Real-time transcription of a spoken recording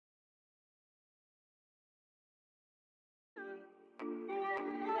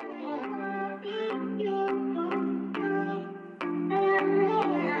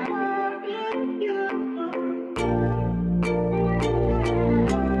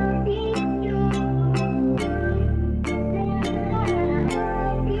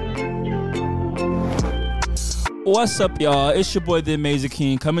What's up, y'all? It's your boy, The Amazing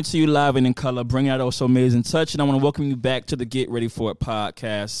King, coming to you live and in color, bringing out also amazing touch. And I want to welcome you back to the Get Ready For It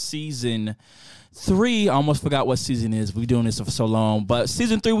podcast, season 3. I almost forgot what season is. We've been doing this for so long. But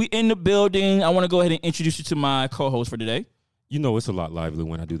season 3, we in the building. I want to go ahead and introduce you to my co-host for today. You know it's a lot lively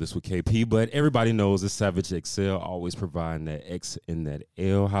when I do this with KP, but everybody knows it's Savage XL, always providing that X and that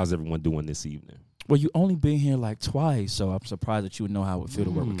L. How's everyone doing this evening? Well, you only been here like twice, so I'm surprised that you would know how it would feel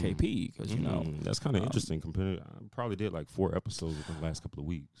to work with KP, because, you know. That's kind of interesting. Compared, I probably did like 4 episodes within the last couple of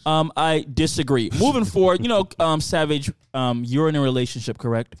weeks. I disagree. Moving forward, Savage, you're in a relationship,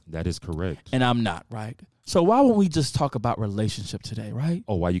 correct? That is correct. And I'm not, right? So why won't we just talk about relationship today, right?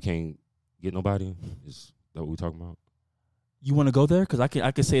 Oh, why you can't get nobody? Is that what we're talking about? You want to go there? Because I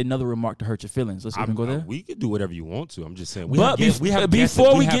can say another remark to hurt your feelings. Let's go there. We can do whatever you want to. I'm just saying.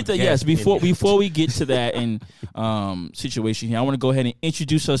 Before we get to that and situation here, I want to go ahead and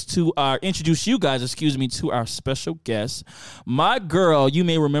introduce you guys to our special guest. My girl, you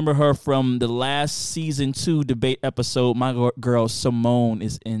may remember her from the last season 2 debate episode. My girl Simone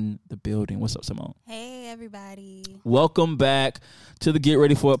is in the building. What's up, Simone? Hey, everybody. Welcome back to the Get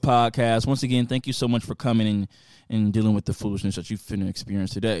Ready For It podcast. Once again, thank you so much for coming and dealing with the foolishness that you finna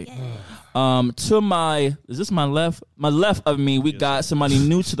experience today. To my left of me, we got somebody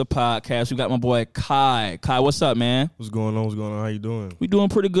new to the podcast. We got my boy Kai. Kai, what's up, man? What's going on? How you doing? We doing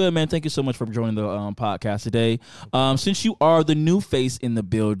pretty good, man. Thank you so much for joining the podcast today. Since you are the new face in the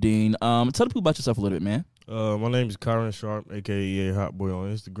building, tell the people about yourself a little bit, man. My name is Kyron Sharp, a.k.a. Hot Boy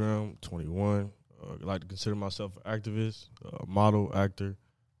on Instagram, 21. I like to consider myself an activist, model, actor,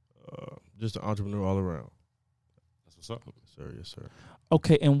 just an entrepreneur all around. What's up? Yes, sir.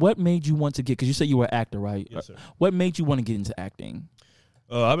 Okay, and what made you want to get, because you said you were an actor, right? Yes, sir. What made you want to get into acting?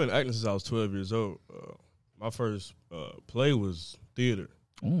 I've been acting since I was 12 years old. My first play was theater,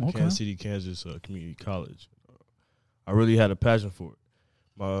 Kansas City, Kansas Community College. I really had a passion for it.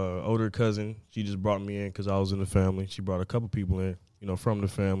 My older cousin, she just brought me in because I was in the family. She brought a couple people in, from the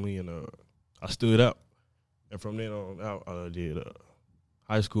family, and I stood out. And from then on out, I did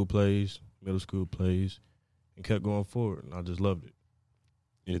high school plays, middle school plays, and kept going forward, and I just loved it.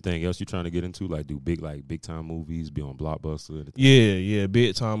 Anything else you trying to get into? Like do big time movies, be on Blockbuster? Anything? Yeah,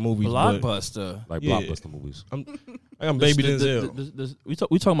 big time movies. Blockbuster, Blockbuster movies. I'm Baby Denzel. We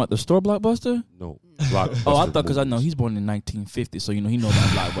talking about the store Blockbuster? No. I thought because I know he's born in 1950, so he know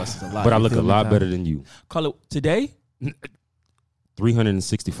about Blockbusters a lot. But I look a lot better than you. Call it today.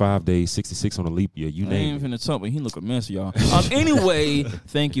 365 days, 66 on a leap year. You name it. He ain't finna talk, but he look a mess, y'all. Anyway,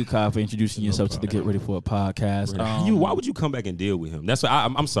 thank you, Kai, for introducing yourself to the Get Ready For It podcast. Why would you come back and deal with him? That's what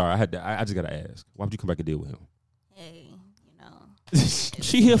I'm sorry. I just gotta ask. Why would you come back and deal with him? Hey,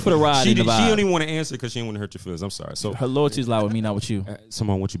 she here for the ride. She don't even want to answer because she didn't want to hurt your feelings. I'm sorry. So her loyalty's lie with me, not with you.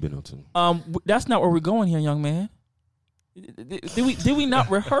 Simone, what you been up to? That's not where we're going here, young man. Did we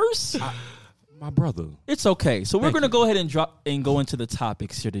not rehearse? My brother. It's okay. So we're going to go ahead and go into the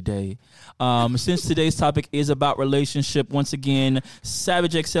topics here today. Since today's topic is about relationship, once again,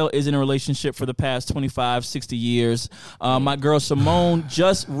 Savage XL is in a relationship for the past 25, 60 years. My girl Simone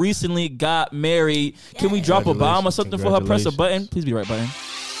just recently got married. Can we drop a bomb or something for her? Press a button. Please be right button.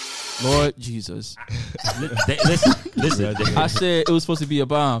 Lord Jesus. Listen. I said it was supposed to be a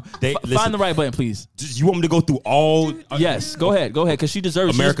bomb. Find the right button, please. You want me to go through all? Yes, go ahead, because she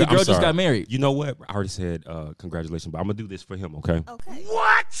deserves it. The girl just got married. You know what? I already said congratulations, but I'm going to do this for him, okay? Okay.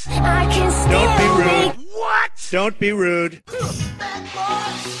 What? Don't be rude. What? Don't be rude.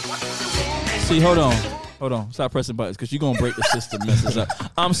 See, hold on. Stop pressing buttons because you're going to break the system, messes up.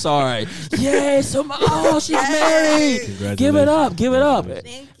 I'm sorry. Yes. She's married. Give it up.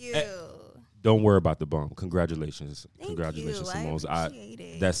 Thank you. Don't worry about the bump. Congratulations. Thank Congratulations, you. Simone. I appreciate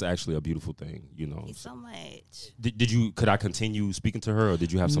it. That's actually a beautiful thing, Thank you so much. Could I continue speaking to her, or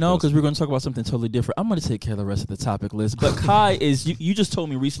did you have something? No, because we're going to talk about something totally different. I'm going to take care of the rest of the topic list. But Kai, you just told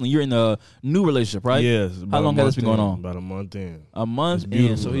me recently you're in a new relationship, right? Yes. How long has this been going on? About a month in. A month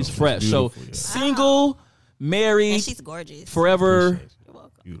in, so he's fresh. So single, married, And she's gorgeous. forever, You're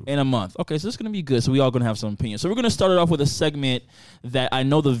welcome. in a month. Okay, so this is going to be good. So we all going to have some opinions. So we're going to start it off with a segment that I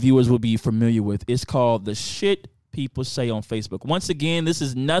know the viewers will be familiar with. It's called The Shit People Say on Facebook. Once again, this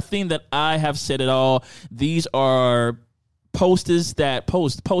is nothing that I have said at all. These are post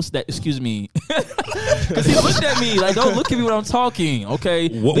that, excuse me. Because he looked at me like, don't look at me when I'm talking, okay?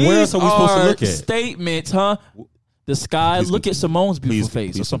 Where else are we supposed to look at? Statements, huh? The sky, look at Simone's beautiful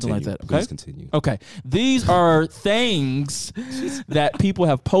face or something continue. like that, okay? Please continue. Okay. These are things that people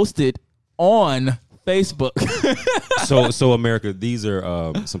have posted on Facebook. So America, these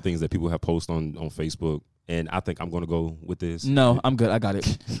are some things that people have posted on Facebook, and I think I'm going to go with this. No, I'm good. I got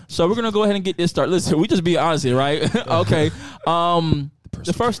it. So we're gonna go ahead and get this started. Listen, we just be honest here, right? Okay.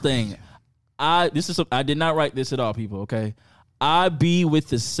 The first thing, I did not write this at all, people. Okay, I be with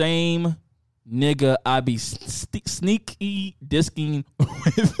the same nigga I be sneaky disking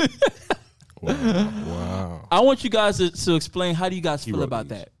with. Wow. I want you guys to explain, how do you guys feel wrote about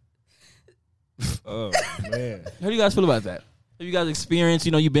these. that? Oh man. How do you guys feel about that? Have you guys experienced,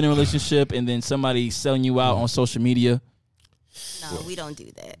 you've been in a relationship and then somebody selling you out on social media? No, we don't do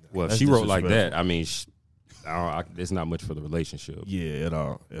that. Well, That's she wrote like disrespectful. that. I mean, there's not much for the relationship. Yeah, at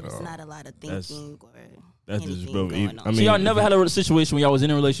all. It's not a lot of thinking or That's anything just bro. going on. I mean, So y'all never had a situation where y'all was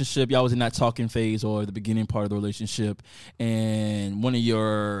in a relationship, y'all was in that talking phase or the beginning part of the relationship, and one of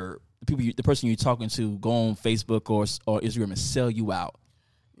the person you're talking to go on Facebook or Instagram and sell you out,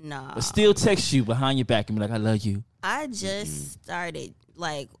 Nah. but still text you behind your back and be like, I love you. I just started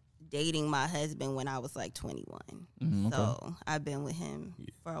like dating my husband when I was like 21. Okay. So I've been with him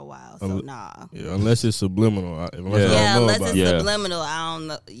for a while. So nah. Yeah, unless it's subliminal. Unless I Yeah, don't know unless about it's it. Yeah. subliminal, I don't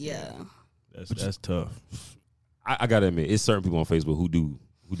know. Yeah. That's tough. I gotta admit, it's certain people on Facebook who do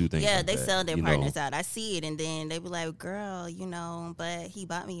things. Yeah, like they that, sell their you know? partners out. I see it, and then they be like, girl, but he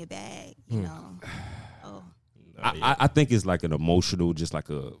bought me a bag, you know. Oh, I think it's like an emotional, just like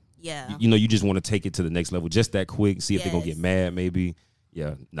a, yeah. you just want to take it to the next level just that quick, see if they're gonna get Yes. mad maybe.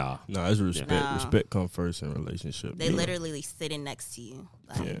 Yeah, nah. No, it's respect. Nah. Respect comes first in a relationship. They literally sitting next to you.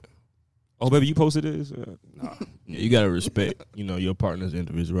 Like, Yeah. Oh, baby, you posted this? Nah. Yeah, you gotta respect, your partner's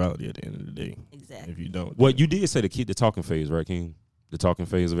individuality at the end of the day. exactly. If you don't, Well, you did say to keep the talking phase, right, King? The talking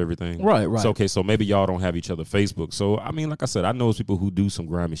phase of everything. Right. So, okay, so maybe y'all don't have each other Facebook. So, I mean, like I said, I know people who do some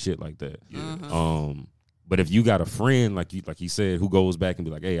grimy shit like that. But if you got a friend, like he said, who goes back and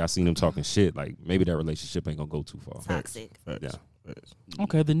be like, hey, I seen him talking shit, like maybe that relationship ain't gonna go too far. Toxic. Facts. Yeah. Facts.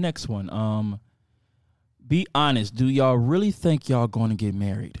 Okay, the next one. Be honest. Do y'all really think y'all going to get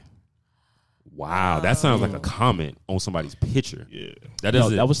married? Wow, that sounds like a comment on somebody's picture. Yeah. That No,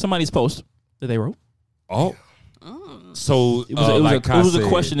 doesn't. that was somebody's post that they wrote. Oh, so It was, like it was I a said-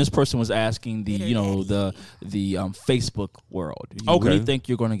 question this person was asking the Bitter the Facebook world. Do you Okay. really think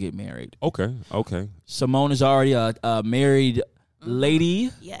you're going to get married? Okay. Simone is already a married lady.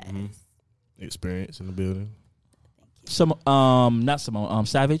 Yes. Experience in the building. Not Simone.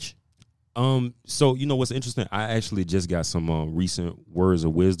 Savage. So you know what's interesting? I actually just got some recent words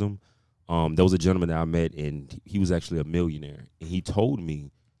of wisdom. There was a gentleman that I met, and he was actually a millionaire, and he told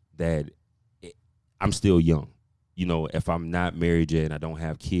me that I'm still young. If I'm not married yet and I don't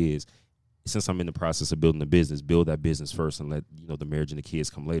have kids, since I'm in the process of building a business, build that business first and let the marriage and the kids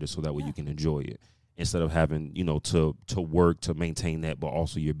come later, so that way you can enjoy it instead of having to work to maintain that, but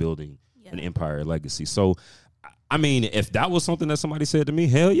also you're building an empire, a legacy. So, I mean, if that was something that somebody said to me,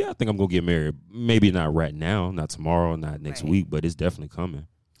 hell yeah, I think I'm gonna get married. Maybe not right now, not tomorrow, not next Right. week, but it's definitely coming.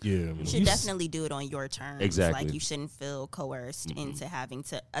 Yeah. You should definitely do it on your terms. Exactly. Like, you shouldn't feel coerced into having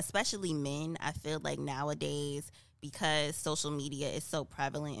to, especially men. I feel like nowadays, because social media is so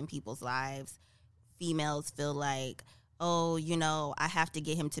prevalent in people's lives, females feel like, oh, I have to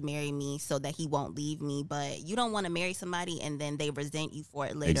get him to marry me so that he won't leave me. But you don't want to marry somebody and then they resent you for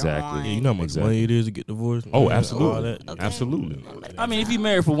it later Exactly. on. Yeah, you know how much Exactly. money it is to get divorced? Oh, Man, absolutely. all that. Okay. Absolutely. I mean, if you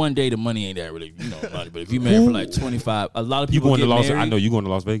married for one day, the money ain't that really money. But if you married for like 25, a lot of You people going to get Las? married. I know you going to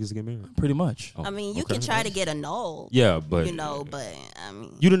Las Vegas to get married. Pretty much. Oh, I mean, you okay. can try to get annulled. Yeah, but But I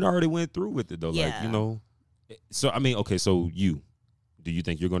mean, you done already went through with it though. Yeah. So I mean, okay. So do you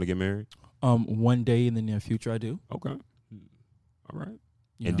think you're going to get married? One day in the near future, I do. Okay. All right.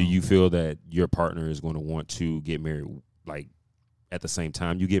 You And know. do you feel that your partner is going to want to get married, like at the same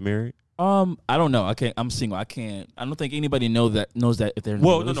time you get married? I don't know. I can't. I'm single. I can't. I don't think anybody knows that if they're in a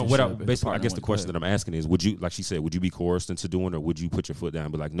Well, no. What I, relationship, if the basically, I partner guess the wants question to. that I'm asking is, would you, like she said, would you be coerced into doing, it, or would you put your foot down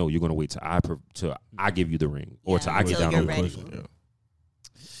and be like, no, you're going to wait till I give you the ring, or till I get until down you're on the ready. question? Yeah.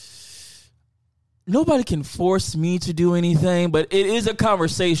 Nobody can force me to do anything, but it is a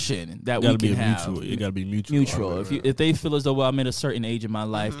conversation that we Gotta can be have. mutual. It gotta be mutual. Mutual. Right. If they feel as though I'm at a certain age in my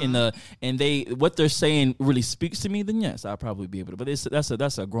life, and they what they're saying really speaks to me, then yes, I'll probably be able to. But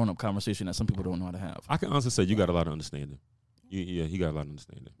that's a grown up conversation that some people don't know how to have. I can honestly say you got a lot of understanding. You got a lot of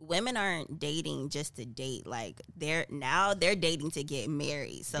understanding. Women aren't dating just to date. Like, they're dating to get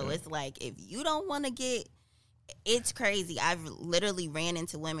married. So it's like, if you don't want to get, it's crazy. I've literally ran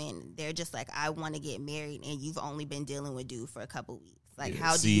into women. They're just like, I want to get married, and you've only been dealing with dude for a couple weeks. Like,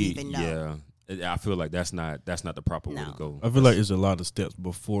 how do you even know? Yeah, I feel like that's not the proper way to No. go. I feel like it's a lot of steps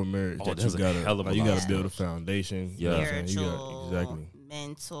before marriage Oh, that there's you a gotta hell of a like, you lot gotta of build a steps. foundation. Yeah. You know what I'm saying? Spiritual, Exactly.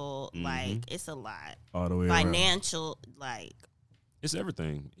 mental, Mhm. like, it's a lot. All the way around. Financial, like, It's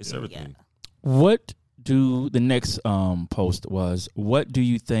everything. It's Yeah. everything. What the next post was, what do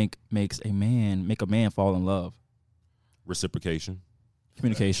you think make a man fall in love? Reciprocation.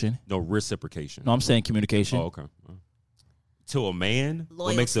 Communication. No, reciprocation. No, I'm saying communication. Oh, okay. To a man,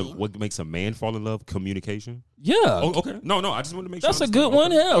 Loyalty. what makes a man fall in love? Communication. Yeah. Oh, okay. No, I just wanted to make sure. That's a good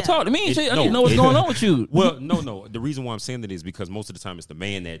one. Hell, Yeah. talk to me. I No, didn't know what's going on with you. Well, no. The reason why I'm saying that is because most of the time it's the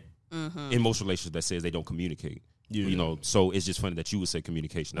man that, Mm-hmm. in most relationships, that says they don't communicate. Yeah. You know, so it's just funny that you would say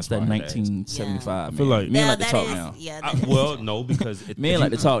communication. That's That why I had to ask. 1975. I feel like- men Yeah, like to that talk is- now. Yeah, Well, no, because Men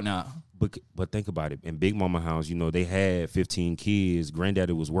like to talk now. But think about it. In Big Mama house, you know, they had 15 kids.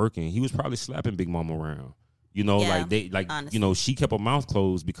 Granddaddy was working. He was probably slapping Big Mama around. You know, Yeah, you know, she kept her mouth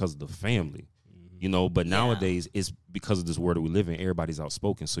closed because of the family. You know, but nowadays it's because of this world that we live in. Everybody's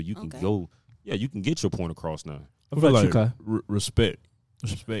outspoken, so you can you can get your point across now. I feel about you, like Kai? respect.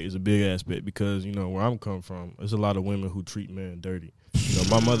 Respect is a big aspect because, you know, where I'm coming from, there's a lot of women who treat men dirty. You know,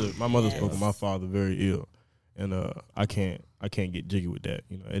 my mother Yes. spoke of my father very ill, and I can't get jiggy with that.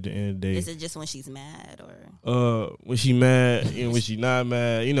 You know, at the end of the day, Is it just when she's mad or? when she mad, and when she not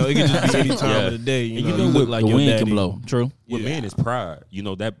mad, you know, it can just be any time of the day. You And know, you know you what, look like The your wind daddy. can blow. True. With Yeah. men is pride. You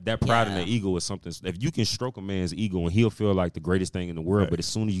know, that pride and Yeah. that ego is something. If you can stroke a man's ego and he'll feel like the greatest thing in the world, Right. but as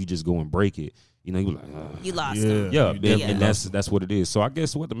soon as you just go and break it, you know, you're like, You lost Yeah. him. yeah, You and, definitely and that's what it is. So I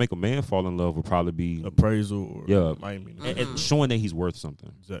guess what to make a man fall in love would probably be appraisal or Yeah. Miami. and showing that he's worth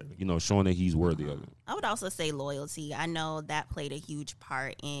something. Exactly. You know, showing that he's worthy of it. I would also say loyalty. I know that played a huge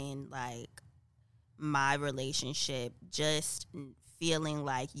part in like my relationship, just feeling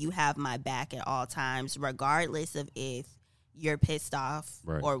like you have my back at all times, regardless of if you're pissed off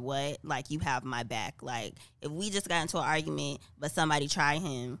Right. or what, like you have my back. Like if we just got into an argument, but somebody try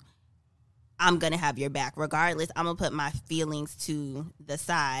him, I'm going to have your back. Regardless, I'm going to put my feelings to the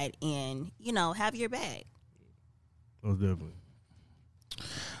side and, you know, have your back. Most definitely.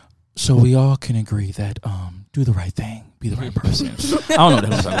 So we all can agree that do the right thing, be the right person. I don't know what the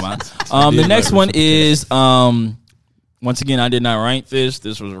hell I'm talking about. The next one is once again, I did not write this.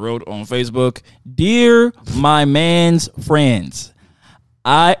 This was wrote on Facebook. Dear my man's friends,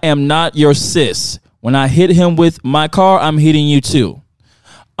 I am not your sis. When I hit him with my car, I'm hitting you too.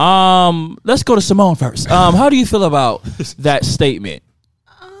 Let's go to Simone first. How do you feel about that statement?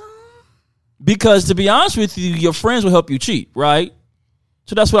 Because to be honest with you, your friends will help you cheat, right?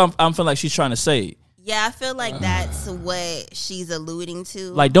 So that's what I'm feeling like she's trying to say. Yeah, I feel like that's what she's alluding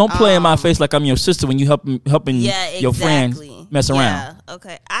to. Like, don't play in my face like I'm your sister when you helping Yeah, exactly. your friends mess around. Yeah,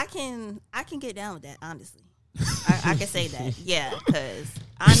 okay. I can get down with that, honestly. I can say that. Yeah, because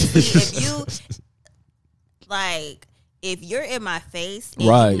honestly, if you like, if you're in my face and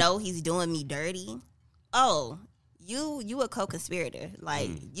Right. you know he's doing me dirty, oh, you a co-conspirator. Like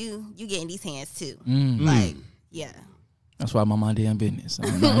you getting these hands too. Like, yeah. That's why I'm on my damn business.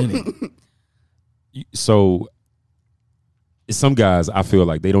 I'm not in it. So some guys, I feel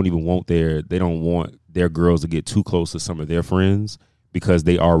like they don't want their girls to get too close to some of their friends because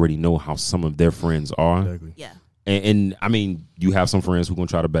they already know how some of their friends are. Exactly. Yeah. And I mean, you have some friends who are going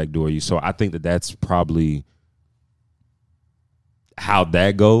to try to backdoor you. So I think that that's probably how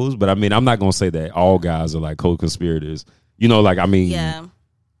that goes. But I mean, I'm not going to say that all guys are like co-conspirators. You know, like, I mean, Yeah.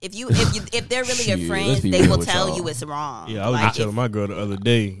 If they're really your Shit, friends, let's be they real will with tell y'all. you it's wrong. Yeah, I was Like, just telling my girl the other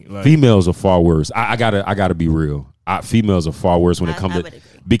day. Like, females are far worse. I gotta be real. Females are far worse when it comes I to would agree.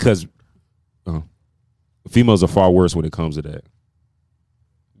 because females are far worse when it comes to that.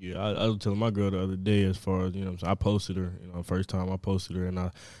 yeah, I was telling my girl the other day as far as, you know what I'm saying, I posted her, you know, first time I posted her, and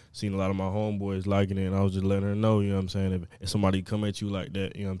I seen a lot of my homeboys liking it, and I was just letting her know, you know what I'm saying, if somebody come at you like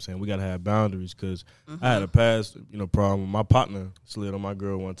that, you know what I'm saying, we got to have boundaries because I had a past, you know, problem. My partner slid on my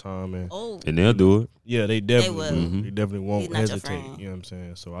girl one time, and Oh, And they'll do it. yeah, they definitely will. will. They definitely He's won't not your hesitate, friend. you know what I'm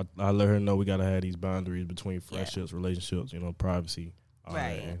saying, so I let her know we got to have these boundaries between friendships, relationships, you know, privacy. all that,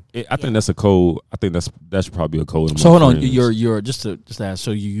 Right. and I think that's a code. I think that's probably a code. So hold on, friends. you're just to ask. So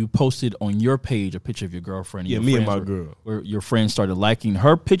you posted on your page a picture of your girlfriend. Yeah, your me and friends my girl. Where your friends started liking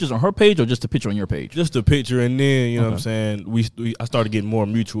her pictures on her page, or just a picture on your page? Just a picture, and then, you know what I'm Okay. saying, I started getting more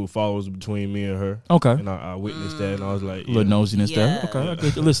mutual followers between me and her. Okay. And I witnessed that, and I was like, A little nosiness there. Yeah. Okay, I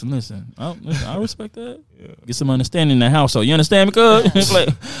get you. Listen. I respect that. yeah. Get some understanding in the household. You understand me, cuz? It's like,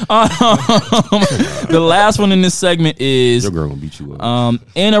 the last one in this segment is Your girl gonna beat you up.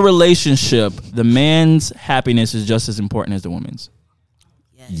 in a relationship, the man's happiness is just as important as the woman's.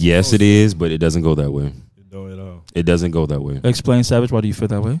 Yes, it is, but it doesn't go that way. Don't at all. It doesn't go that way. Explain, Savage. Why do you feel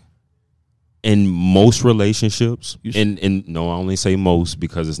that way? In most relationships, You s- and no, I only say most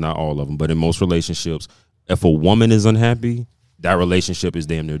because it's not all of them, but in most relationships, if a woman is unhappy, that relationship is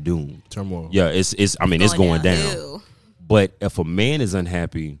damn near doomed. Turmoil. Yeah, it's. I mean, it's going down. Ew. But if a man is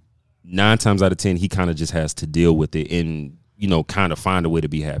unhappy, 9 times out of 10, he kind of just has to deal with it and, kind of find a way to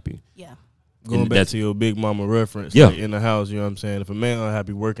be happy. Yeah. Going back to your Big Mama reference, Yeah. like in the house, you know what I'm saying? If a man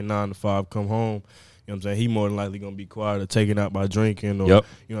unhappy working 9 to 5, come home, you know what I'm saying? He more than likely going to be quiet or taken out by drinking or, Yep.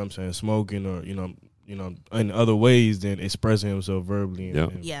 you know what I'm saying, smoking or, in other ways than expressing himself verbally.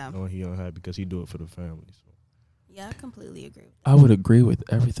 And he unhappy because he do it for the family. So. Yeah, I completely agree. I would agree with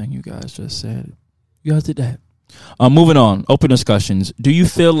everything you guys just said. You guys did that. Moving on, open discussions. Do you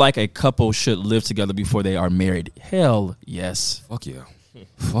feel like a couple should live together before they are married? Hell yes. Fuck yeah.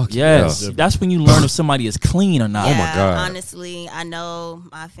 Fuck Yes. yeah. That's when you learn if somebody is clean or not. Yeah, Oh my God. honestly, I know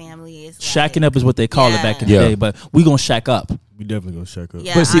my family is Shacking up is what they call it back in the Yeah. day, but we gonna shack up We definitely going to check up.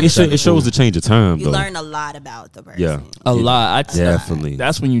 Yeah, But see, honestly, it shows the change of time, you though. learn a lot about the person. Yeah. a lot. Definitely.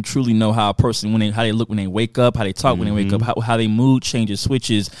 That's when you truly know how a person how they look when they wake up, how they talk when they wake up, how they mood changes,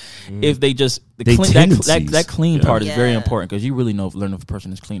 switches. If they just They that tendencies. clean Yeah. part is very Yeah. important because you really learn if a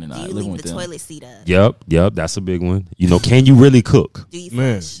person is clean or Do not. you Living leave with the them. toilet seat up? Yep, that's a big one. Can you really cook? Do you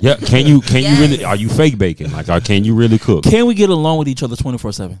Man. flush? Yeah, can you Yes. really? Are you fake baking? Like, can you really cook? Can we get along with each other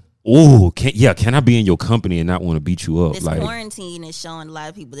 24/7? Oh, can I be in your company and not want to beat you up? This Like, quarantine is showing a lot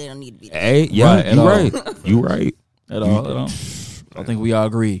of people they don't need to be there. hey, yeah, Right, at you all. right, you right. At all. I think we all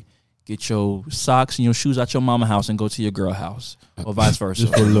agree. Get your socks and your shoes out your mama house and go to your girl house, or vice versa.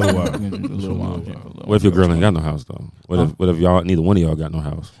 Just for a little while. A little while. What if your girl ain't got no house though? What if neither one of y'all got no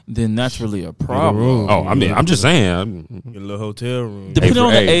house? Then that's really a problem. Oh, I mean, I'm just saying. Get a little hotel room. Depending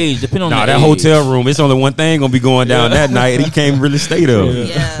on the Hey, age, depending on Nah, the that age. hotel room, it's only one thing gonna be going down that night, and you can't really stay there.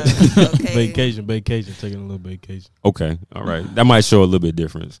 Yeah. Okay. Vacation, taking a little vacation. Okay, all right, that might show a little bit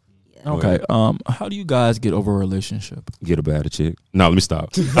difference. Okay. How do you guys get over a relationship? Get a bad chick. No, let me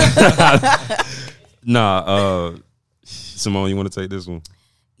stop. Simone, you want to take this one?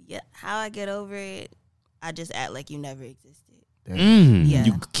 Yeah. How I get over it, I just act like you never existed. Yeah.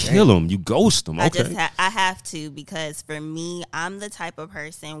 You kill them, you ghost them. I Okay, just I have to, because for me, I'm the type of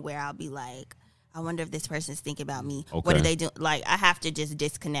person where I'll be like, I wonder if this person's thinking about me. What Okay. are they doing? Like, I have to just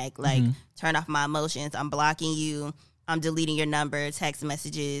disconnect, like turn off my emotions. I'm blocking you. I'm deleting your number, text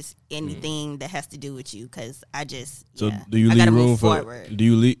messages, anything that has to do with you, because I just Do you I leave gotta room move for? forward. Do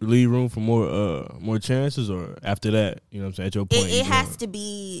you leave room for more chances, or after that? You know what I'm saying? At your point, It has to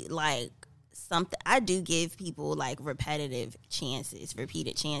be like something. I do give people like repeated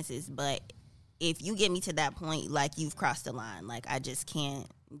chances, but if you get me to that point, like, you've crossed the line. Like, I just can't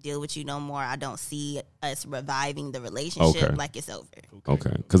deal with you no more. I don't see us reviving the relationship. Okay. Like, it's over. okay.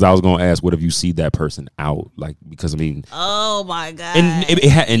 Because I was gonna ask, what if you see that person out? Like, because I mean, Oh my God. and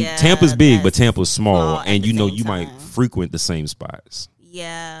Yeah, Tampa's big, but that's Tampa's small, at and the you know same you might time. frequent the same spots.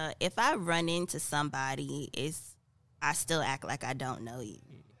 Yeah, if I run into somebody, I still act like I don't know you.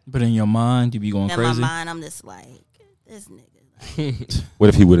 But in your mind, you be going In crazy. my mind, I'm just like, this nigga. Like, What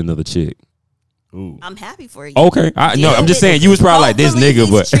if he with another chick? Ooh. I'm happy for you. Okay, no, I'm just saying you was probably like this Hopefully nigga, he's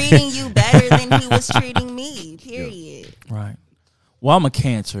but treating you better than he was treating me. Period. Right. Well, I'm a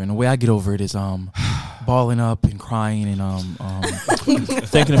Cancer, and the way I get over it is balling up and crying and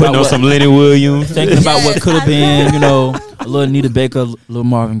thinking about putting on what, some Lenny Williams. thinking about what Yes, could have I been. know. A little Anita Baker, a little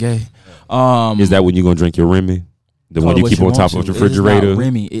Marvin Gaye. Is that when you gonna drink your Remy? The call one it you what keep on want top to. of the It is refrigerator? not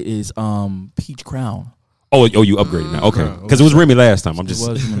Remy. It is Peach Crown. Oh, you upgraded now. Okay, because it was Remy last time. I'm just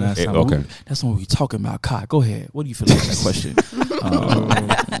It was Remy last time. Okay. That's when we talking about Kai. Go ahead. What do you feel about that question?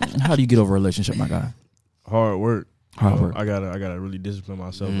 How do you get over a relationship, my guy? Hard work. Hard You know, work. I gotta really discipline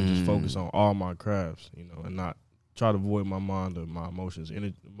myself and just focus on all my crafts, and not try to avoid my mind or my emotions.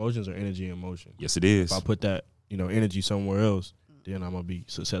 Emotions are energy in motion. Yes, it is. If I put that, energy somewhere else, then I'm gonna be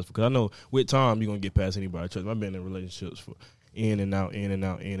successful. Because I know with time you're gonna get past anybody. Trust me, I've been in relationships for in and out.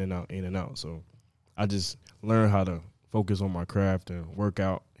 So I just learned how to focus on my craft and work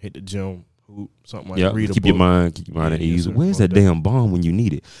out, hit the gym, hoop, something like Yeah, read a keep book. your mind at Yeah, ease. yes, sir. Where's that Most damn bomb when you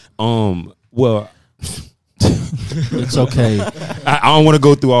need it? Well, It's okay. I don't want to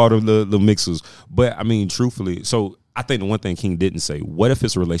go through all the mixes, but I mean, truthfully, so I think the one thing King didn't say, what if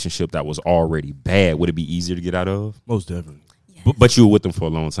it's a relationship that was already bad? Would it be easier to get out of? Most definitely. But you were with them for a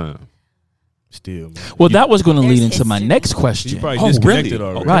long time. Still, man. Well, that was going to There's lead into my history. next You question. probably Oh, disconnected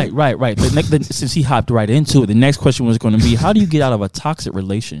really? already. Right. Since he hopped right into it, the next question was going to be, how do you get out of a toxic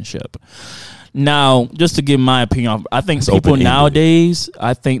relationship? Now, just to give my opinion, I think It's people open-ended. nowadays,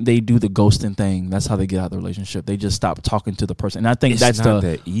 I think they do the ghosting thing. That's how they get out of the relationship. They just stop talking to the person. And I think It's that's not the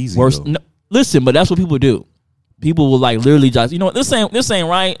that easy, worst. though. No, listen, but that's what people do. People will like literally just, you know what, this ain't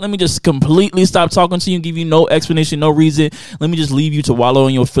right. Let me just completely stop talking to you and give you no explanation, no reason. Let me just leave you to wallow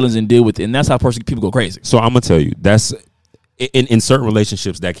in your feelings and deal with it. And that's how people go crazy. So I'm gonna tell you, in certain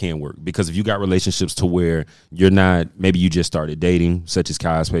relationships that can work, because if you got relationships to where you're not, maybe you just started dating, such as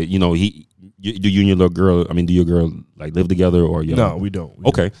Kai's, you know, do you and your little girl, I mean, do your girl like live together or y'all? No, we don't.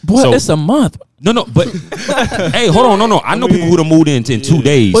 Okay. Boy, so, it's a month. No, but hey, hold on, no. I know people who done moved in 2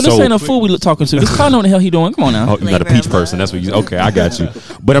 days. Well, this ain't a fool we talking to. This kind of what the hell he doing. Come on now. Oh, you got a peach person. That's what you. Okay, I got you.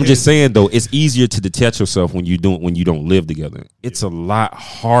 But I'm just saying though, it's easier to detach yourself when you don't live together. It's a lot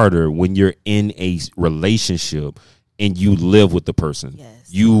harder when you're in a relationship and you live with the person. Yes.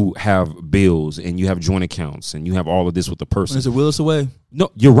 You have bills and you have joint accounts and you have all of this with the person. There's a will us away.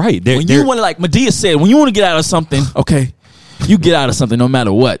 No, you're right. When you want to, like Medea said, when you want to get out of something, okay, you get out of something no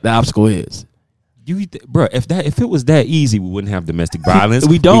matter what the obstacle is. Bro, if it was that easy, we wouldn't have domestic violence.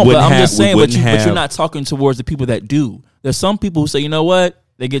 We don't, but I'm just saying, but you're not talking towards the people that do. There's some people who say, you know what?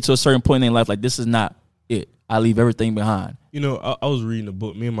 They get to a certain point in their life, like, this is not it. I leave everything behind. You know, I was reading a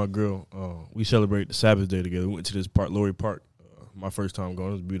book. Me and my girl, we celebrate the Sabbath day together. We went to this park, Lowry Park. My first time going,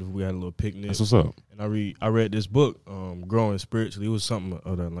 it was beautiful. We had a little picnic. That's what's up. And I read this book, Growing Spiritually. It was something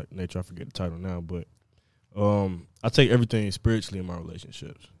of that like nature. I forget the title now, but I take everything spiritually in my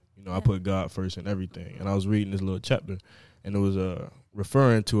relationships. You know, I put God first in everything. And I was reading this little chapter, and it was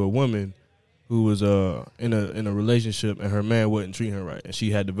referring to a woman who was in a relationship, and her man wasn't treating her right, and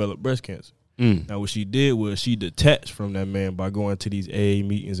she had developed breast cancer. Now, what she did was she detached from that man by going to these AA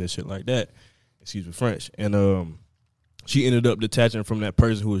meetings and shit like that. Excuse me, French. And she ended up detaching from that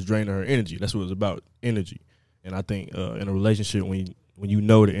person who was draining her energy. That's what it was about, energy. And I think in a relationship, when you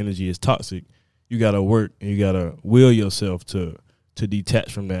know the energy is toxic, you got to work and you got to will yourself to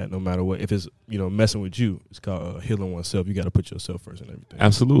detach from that no matter what. If it's, you know, messing with you, it's called healing oneself. You got to put yourself first and everything.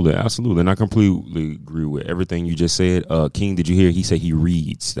 Absolutely. And I completely agree with everything you just said. King, did you hear? He said he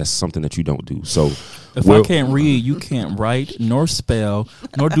reads. That's something that you don't do. So if I can't read, you can't write, nor spell,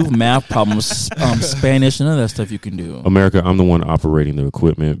 nor do math problems, Spanish, none of that stuff you can do. America, I'm the one operating the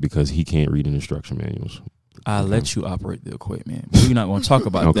equipment because he can't read an instruction manuals. I let you operate the equipment. We're not going to talk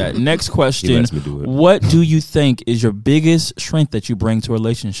about that. Next He question. lets me do it. What do you think is your biggest strength that you bring to a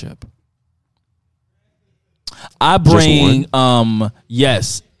relationship? I bring,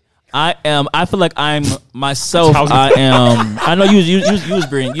 yes. I feel like I'm myself. I know you was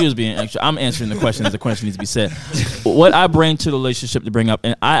being extra. I'm answering the question as the question needs to be said. What I bring to the relationship to bring up,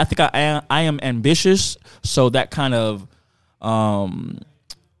 and I think I am ambitious, so that kind of,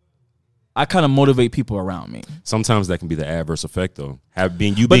 I kind of motivate people around me. Sometimes that can be the adverse effect, though. But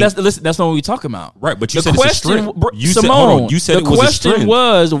that's not what we're talking about. Right, but you the said question, it's a strength. You Simone, said, hold on, you said the it was a question strength.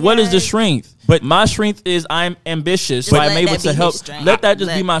 was, what is the strength? But my strength is I'm ambitious, so let I'm able that to be help. his strength. Let that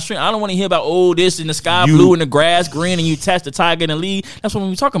just be my strength. I don't want to hear about, this in the sky blue and the grass green and you attach the tiger and the lead. That's what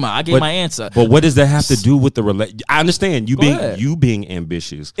we're talking about. I gave my answer. But what does that have to do with the relation? I understand you Go being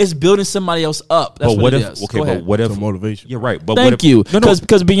ambitious. It's building somebody else up. That's but what it is. Okay, but what if motivation? You're right. But Thank you.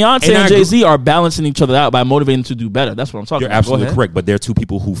 Because Beyonce and Jay-Z are balancing each other out by motivating to do better. That's what I'm talking You're about. absolutely correct. But there are two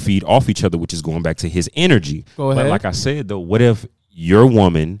people who feed off each other, which is going back to his energy. Go ahead. But like I said, though, what if your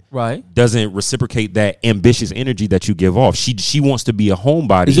woman doesn't reciprocate that ambitious energy that you give off? She wants to be a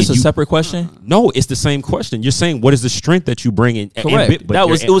homebody. Is this a separate question? No, it's the same question. You're saying what is the strength that you bring in? Correct.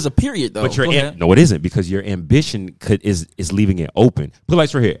 It was a period though. But no, it isn't, because your ambition is leaving it open. Put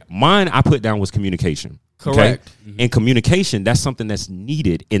like right here. Mine I put down was communication. Correct. Okay? And communication, that's something that's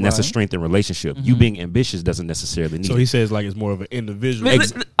needed, and that's a strength in relationship. You being ambitious doesn't necessarily need So he says like it's more of an individual.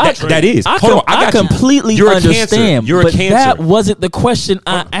 That is. I completely understand. You're a cancer. That wasn't the question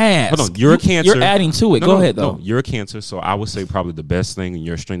I asked. Hold on. You're a cancer. You're adding to it. Go ahead, though. No, you're a cancer, so I would say probably the best thing in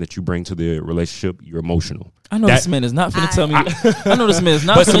your strength that you bring to the relationship, you're emotional. I know this man is not finna tell me. I know this man is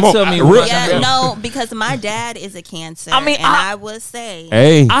not finna tell me. No, because my dad is a cancer. I would say.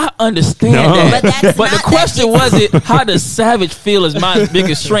 Hey. I understand that. But the question wasn't, how does Savage feel is my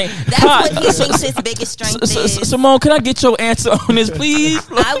biggest strength? That's what he thinks his biggest strength is. Simone, can I get your answer on this, please?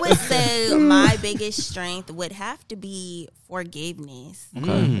 I would say my biggest strength would have to be forgiveness.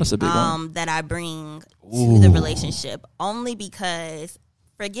 Okay, that's a big one. That I bring to the relationship, only because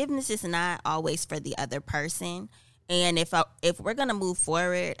forgiveness is not always for the other person. And if we're gonna move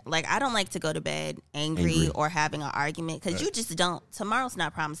forward, like I don't like to go to bed angry. Or having an argument, because you just don't. Tomorrow's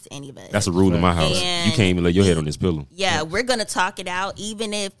not promised to any of us. That's a rule in my house. And you can't even lay your head on this pillow. Yeah, we're gonna talk it out,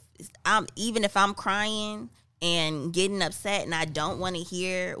 even if I'm crying and getting upset, and I don't want to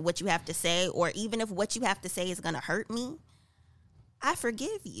hear what you have to say, or even if what you have to say is gonna hurt me. I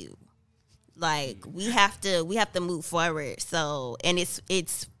forgive you. Like we have to move forward. So, and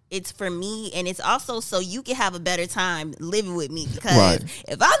it's for me, and it's also so you can have a better time living with me, because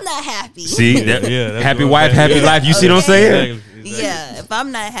if I'm not happy, see, happy wife, happy life. You see what I'm saying? Yeah, if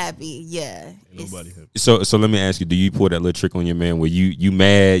I'm not happy, Ain't nobody happy. So let me ask you: do you pull that little trick on your man where you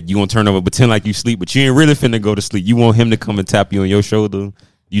mad, you gonna turn over, pretend like you sleep, but you ain't really finna go to sleep? You want him to come and tap you on your shoulder?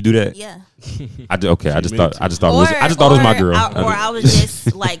 You do that? Yeah. I just thought it was my girl. I was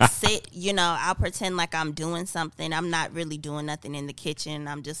just like sit. I'll pretend like I'm doing something. I'm not really doing nothing in the kitchen.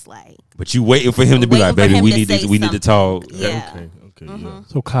 I'm just like. But you waiting for him to be like, baby, we need to talk. Yeah. Okay. Mm-hmm. Yeah.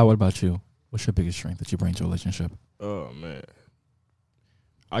 So Kai, what about you? What's your biggest strength that you bring to a relationship? Oh man,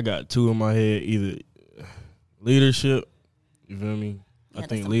 I got two in my head. Either leadership, you feel me? Yeah, I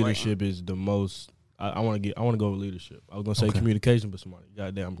think that's leadership is the most. I want to go with leadership. I was gonna say communication, but somebody,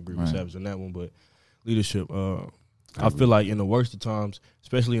 goddamn, agree with Savage on that one. But leadership, I feel like in the worst of times,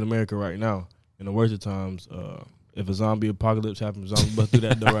 especially in America right now, in the worst of times, if a zombie apocalypse happens, zombie bust through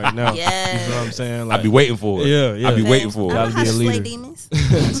that door right now. Yes. You know what I'm saying? Like, I be waiting for it. Yeah. I be waiting for it. I know Gotta how be to a slay leader. demons.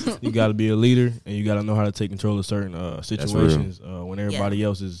 You got to be a leader, and you got to know how to take control of certain situations when everybody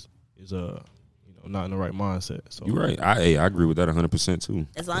else is not in the right mindset. So You're right. I agree with that 100% too.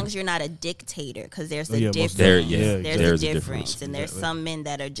 As long as you're not a dictator, because there's a most difference. definitely. There's a a difference, difference. and there's some men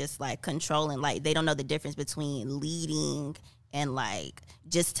that are just like controlling. Like they don't know the difference between leading and like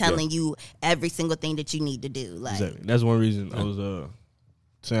just telling you every single thing that you need to do. Like exactly. That's one reason I was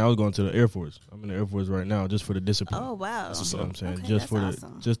saying I was going to the Air Force. I'm in the Air Force right now just for the discipline. oh wow, You know what I'm saying? Okay, Just that's for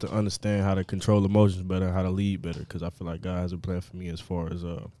awesome. just to understand how to control emotions better, how to lead better. Because I feel like God has a plan for me as far as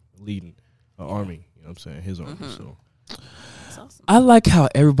leading an army. You know what I'm saying? His army. So That's awesome. I like how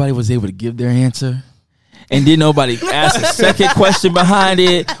everybody was able to give their answer. And then nobody asked a second question behind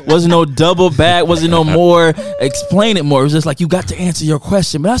it. Wasn't no double back. Wasn't no more. Explain it more. It was just like, you got to answer your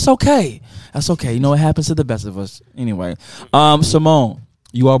question. But that's okay. That's okay. You know, it happens to the best of us. Anyway, Simone,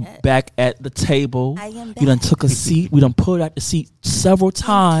 you are back at the table. I am You done back. took a seat. We done pulled out the seat several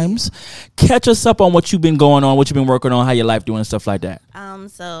times. Catch us up on what you've been going on, what you've been working on, how your life doing and stuff like that.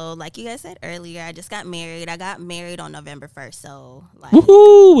 So like you guys said earlier, I just got married. I got married on November 1st. So like,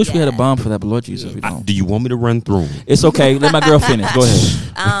 Woohoo! Wish we had a Yeah. bomb for that, but Lord Jesus, we don't. Do you want me to run through 'em? It's okay. Let my girl finish. Go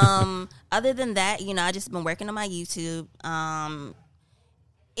ahead. Other than that, I just been working on my YouTube.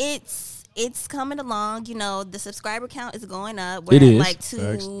 It's coming along. The subscriber count is going up. We're It at is. like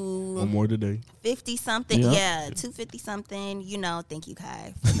Facts. One more today. 250 something. Yeah. Yeah, 250 something. Thank you,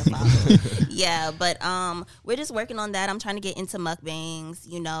 Kai, for the follow. Yeah, but we're just working on that. I'm trying to get into mukbangs.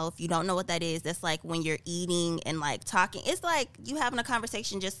 If you don't know what that is, that's like when you're eating and like talking. It's like you having a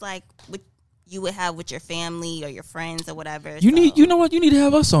conversation just like you would have with your family or your friends or whatever. You know what? You need to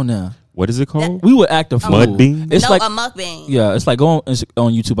have us on there. What is it called? We would act a fool. Mudbean? It's no, like a mukbang. yeah, it's like go on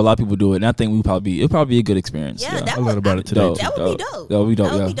YouTube. A lot of people do it, and I think it'll probably be a good experience. Yeah, that I learned about it today. Dope. That would be dope. That would be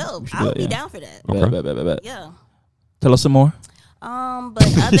dope. That would yeah. be dope. We should I do would that, be yeah. down for that. Okay. Bet. Yeah. Tell us some more.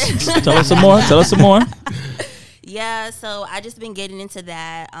 But other Tell us some more. Tell us some more. Yeah, so I just been getting into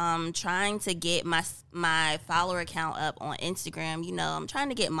that. Trying to get my follower count up on Instagram. I'm trying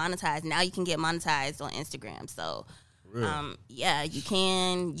to get monetized. Now you can get monetized on Instagram. So yeah, you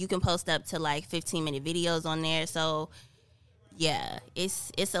can post up to like 15-minute videos on there. So yeah,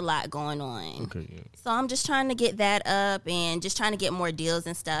 it's a lot going on. Okay, yeah. So I'm just trying to get that up and just trying to get more deals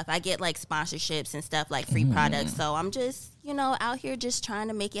and stuff. I get like sponsorships and stuff, like free products. So I'm just, out here just trying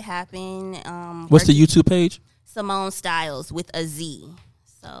to make it happen. What's the YouTube page? Simone Styles with a Z.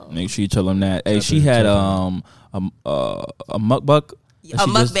 So Make sure you tell them that. Hey, she had a mukbang. A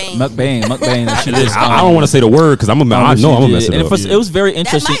mukbang. Mukbang. that she just, I don't want to say the word because I know I'm gonna mess it and up. it was very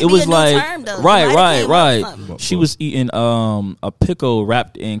interesting. might It be was a new like term, though. It might have came up right. with something. She was eating a pickle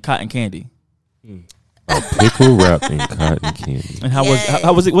wrapped in cotton candy. Pickle wrapped in cotton candy. And how Yes.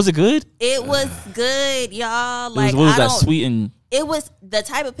 was it? Was it good? It was good, y'all. Like What was I that don't- sweet and It was the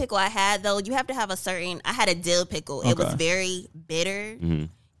type of pickle I had, though. You have to have I had a dill pickle. It was Okay. very bitter,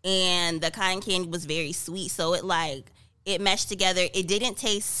 and the cotton candy was very sweet. So it meshed together. It didn't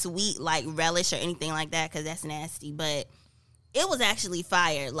taste sweet like relish or anything like that because that's nasty. But it was actually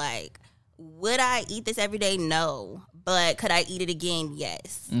fire. Like, would I eat this every day? No. But could I eat it again?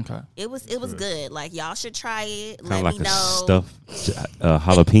 Yes. okay. It was good. Like, y'all should try it. Kind Let of like me a know. stuffed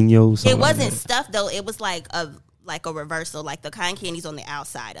jalapeno. It wasn't stuffed though. It was like a reversal. Like the cotton candy's on the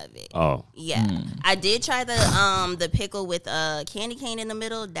outside of it. Oh, Yeah, I did try the pickle with a candy cane in the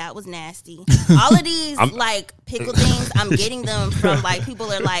middle. That was nasty. All of these like pickle things, I'm getting them from like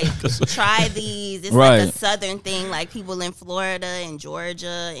people are like, try these. It's Right. like a southern thing. Like people in Florida and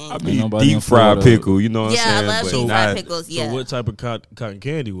Georgia and Ain't nobody in deep fried Florida. pickle. You know what yeah, I I'm love saying? deep But fried not- pickles. Yeah, So what type of cotton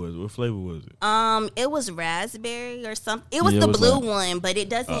candy was it? What flavor was it? it was raspberry or something. It was Yeah, it the was blue like- one, but it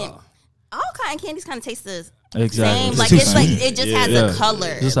doesn't. All cotton candies kind of taste the Exactly. same. Like it's like it just has Yeah. a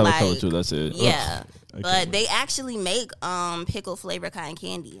color. Just have like, a color too. That's it. Yeah. But they actually make pickle flavor cotton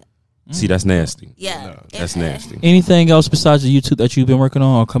candy. See, that's nasty. Yeah, That's nasty. Anything else besides the YouTube that you've been working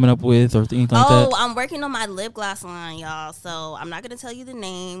on or coming up with or anything like that? Oh, I'm working on my lip gloss line, y'all. So I'm not gonna tell you the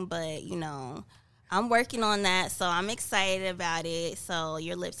name, but I'm working on that. So I'm excited about it. So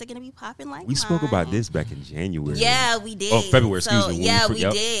your lips are gonna be popping like We spoke mine. about this back in January. Yeah, we did. Oh, February, excuse me. Yeah, we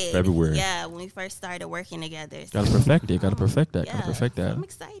did. February. Yeah, when we first started working together. So, Gotta perfect it. Gotta perfect that. yeah, Gotta perfect that. I'm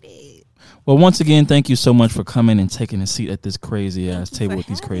excited. Well, once again, thank you so much for coming and taking a seat at this crazy ass you table for with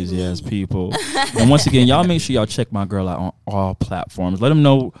these having crazy me. ass people. And once again, y'all make sure y'all check my girl out on all platforms. Let them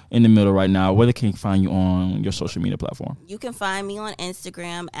know in the middle right now where they can find you on your social media platform. You can find me on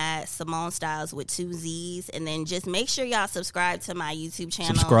Instagram at Simone Styles with 2 Z's, and then just make sure y'all subscribe to my YouTube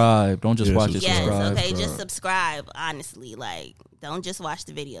channel. Subscribe. Don't just Yeah, watch it. Yes, Subscribe. okay, just subscribe. Honestly, like, don't just watch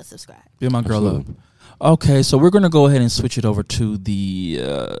the video. Subscribe. Build my girl Absolutely. up. Okay, so we're gonna go ahead and switch it over to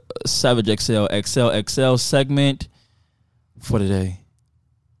the Savage XL segment for today.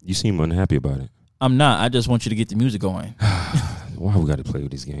 You seem unhappy about it. I'm not. I just want you to get the music going. Why we got to play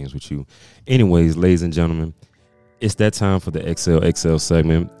with these games with you? Anyways, ladies and gentlemen, it's that time for the XL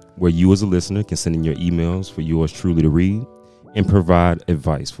segment where you as a listener can send in your emails for yours truly to read and provide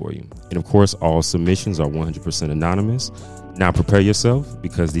advice for you. And of course, all submissions are 100% anonymous. Now prepare yourself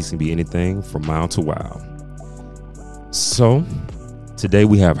because these can be anything from mild to wild. So, today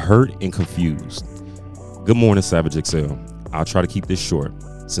we have Hurt and Confused. Good morning, Savage XL. I'll try to keep this short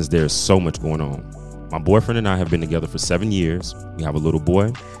since there's so much going on. My boyfriend and I have been together for 7 years. We have a little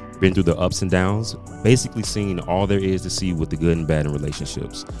boy, been through the ups and downs, basically seen all there is to see with the good and bad in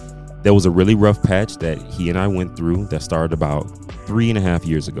relationships. There was a really rough patch that he and I went through that started about 3.5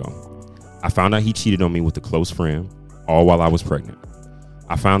 years ago. I found out he cheated on me with a close friend, all while I was pregnant.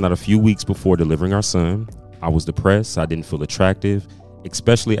 I found out a few weeks before delivering our son. I was depressed. I didn't feel attractive,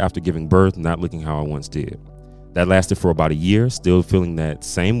 especially after giving birth, not looking how I once did. That lasted for about a year, still feeling that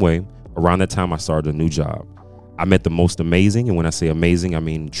same way. Around that time, I started a new job. I met the most amazing, and when I say amazing, I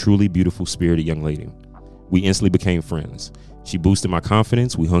mean truly beautiful, spirited young lady. We instantly became friends. She boosted my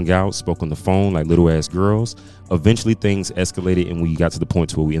confidence. We hung out, spoke on the phone like little ass girls. Eventually, things escalated, and we got to the point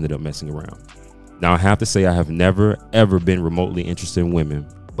to where we ended up messing around. Now, I have to say I have never, ever been remotely interested in women,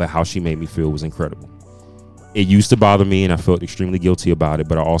 but how she made me feel was incredible. It used to bother me, and I felt extremely guilty about it,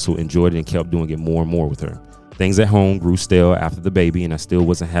 but I also enjoyed it and kept doing it more and more with her. Things at home grew stale after the baby, and I still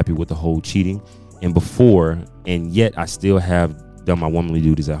wasn't happy with the whole cheating. And yet I still have done my womanly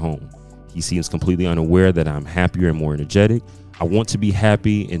duties at home. He seems completely unaware that I'm happier and more energetic. I want to be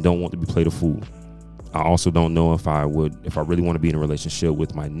happy and don't want to be played a fool. I also don't know if I really want to be in a relationship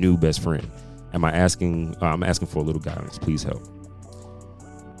with my new best friend. I'm asking for a little guidance. Please help.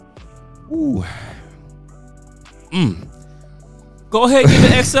 Ooh. Go ahead, give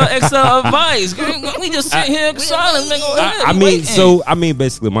it XL advice. We just sit here silent.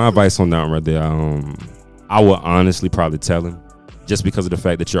 Basically, my advice on that one right there. I would honestly probably tell him, just because of the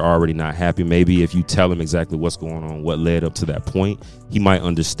fact that you're already not happy. Maybe if you tell him exactly what's going on, what led up to that point, he might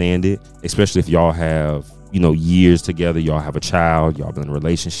understand it. Especially if y'all have, years together, y'all have a child, y'all been in a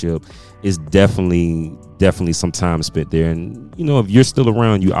relationship. It's definitely some time spent there. And if you're still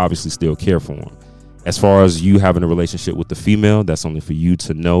around, you obviously still care for him. As far as you having a relationship with the female, that's only for you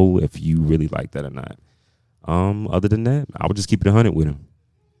to know if you really like that or not. Other than that, I would just keep it 100 with him.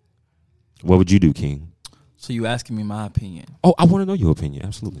 What would you do, King? So you asking me my opinion? Oh, I want to know your opinion.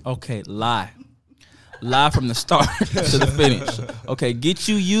 Absolutely. Okay, lie from the start to the finish. Okay, get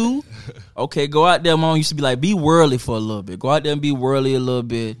you. Okay, go out there. Mom used to be like, be worldly for a little bit. Go out there and be worldly a little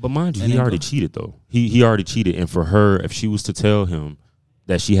bit. But mind you, he already cheated though. He already cheated, and for her, if she was to tell him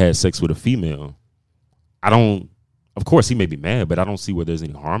that she had sex with a female, of course he may be mad, but I don't see where there's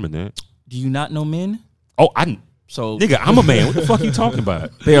any harm in that. Do you not know men? Oh, Nigga, I'm a man. What the fuck are you talking about?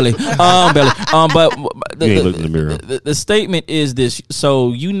 Barely. But You ain't looked in the mirror. The statement is this.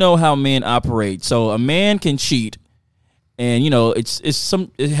 So you know how men operate. So a man can cheat, and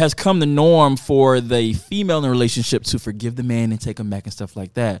it has come the norm for the female in the relationship to forgive the man and take him back and stuff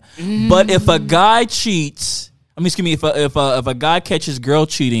like that. But if a guy cheats, if a guy catches girl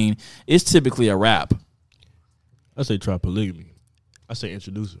cheating, it's typically a wrap. I say try polygamy. I say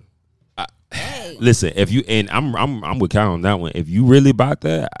introduce her. Hey. Listen, if you and I'm with Kyle on that one. If you really about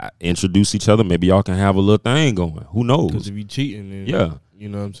that, introduce each other. Maybe y'all can have a little thing going. Who knows? Because if you cheating, then Yeah. you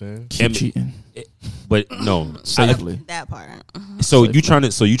know what I'm saying. Keep cheating. But no, Safely. That part. So you trying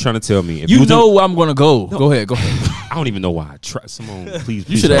to tell me? If You was know where I'm gonna go. No. Go ahead. I don't even know why. Try Simone, please.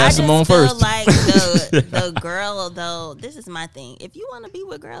 You should help. I ask just Simone feel first. like the girl, though, this is my thing. If you want to be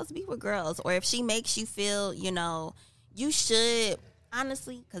with girls. Or if she makes you feel, you should,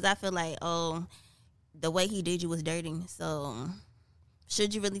 honestly, because I feel like, the way he did you was dirty. So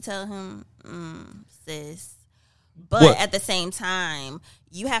should you really tell him, sis? But What? at the same time,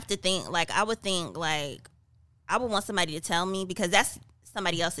 you have to think, like, I would want somebody to tell me, because that's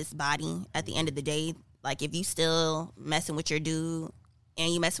somebody else's body at the end of the day. Like, if you still messing with your dude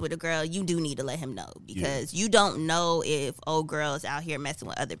and you messing with a girl, you do need to let him know, because you don't know if old girls out here messing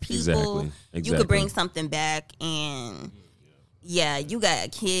with other people. Exactly. You could bring something back, and you got a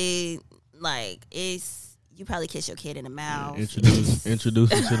kid. Like, you probably kiss your kid in the mouth. Introduce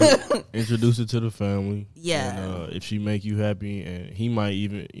it to the family. Yeah. And, if she make you happy, and he might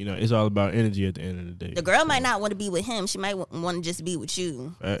even, it's all about energy at the end of the day. The girl might not want to be with him. She might want to just be with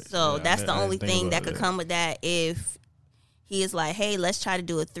you. So that's the only thing that could come with that. If he is like, hey, let's try to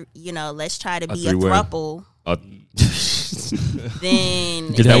do let's try to be a throuple.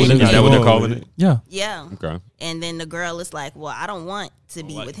 Then is that what they're calling it? Yeah. Yeah. Okay. And then the girl is like, well, I don't want to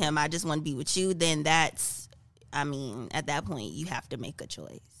be with him. I just want to be with you. Then that's, at that point, you have to make a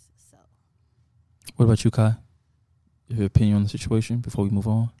choice. So, what about you, Kai? Your opinion on the situation before we move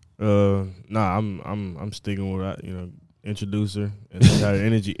on? Nah, I'm sticking with that. Introduce her and see how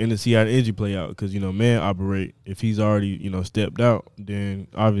the energy play out. Because men operate. If he's already stepped out, then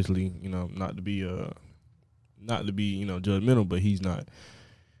obviously not to be judgmental, but he's not.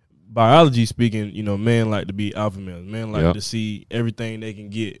 Biology speaking, men like to be alpha males. Men like to see everything they can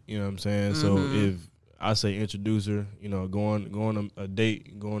get. You know what I'm saying? So if I say introduce her, go on a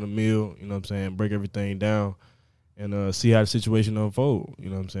date, go on a meal, you know what I'm saying, break everything down, and see how the situation unfold. You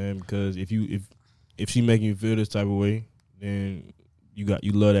know what I'm saying? Because if she making you feel this type of way, then you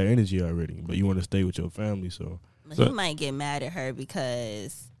love that energy already, but you want to stay with your family. So he might get mad at her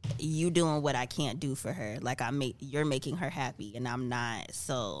because you doing what I can't do for her. Like you're making her happy and I'm not.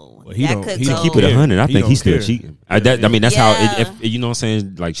 So to keep it 100, I think he's still cheating. That's how. If you know what I'm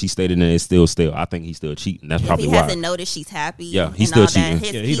saying, like she stated, and it's still. I think he's still cheating. That's probably why. He hasn't noticed she's happy. Yeah, he's still cheating.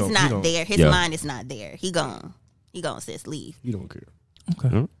 He's not there. His mind is not there. He gone, sis, leave. He don't care.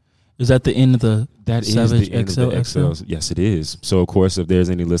 Okay. Is that the end of the Savage XL? Yes, it is. So of course, if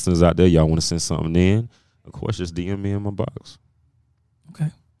there's any listeners out there, y'all want to send something in, of course, just DM me in my box. Okay.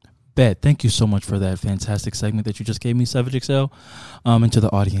 Bet. Thank you so much for that fantastic segment that you just gave me, Savage XL. And to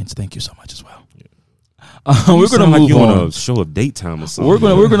the audience, thank you so much as well. We're going to move on. A show of daytime or something. We're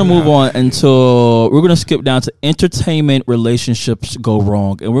going to move on until we're going to skip down to entertainment relationships go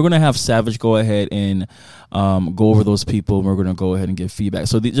wrong, and we're going to have Savage go ahead and go over those people. And we're going to go ahead and give feedback.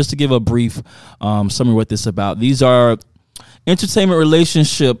 So just to give a brief summary of what this is about, these are entertainment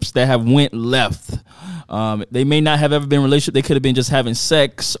relationships that have went left. They may not have ever been in a relationship. They could have been just having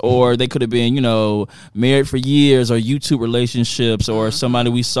sex, or they could have been, married for years, or YouTube relationships, or somebody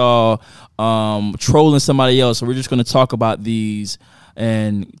we saw trolling somebody else. So we're just going to talk about these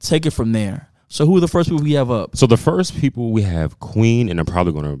and take it from there. So who are the first people we have up? So the first people we have Queen, and I'm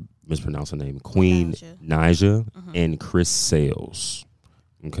probably going to mispronounce her name, Queen Naija and Chris Sales.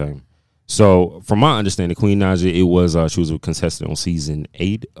 Okay. So from my understanding, Queen Naija, it was she was a contestant on season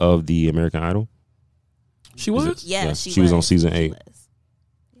 8 of the American Idol. She was? Yeah, she was on season 8.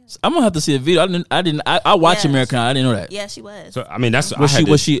 I'm gonna have to see a video. I watch American Idol. I didn't know that. Yeah, she was. So I mean, that's was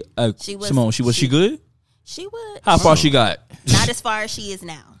she Simone? Was she good? She was. How far she got? Not as far as she is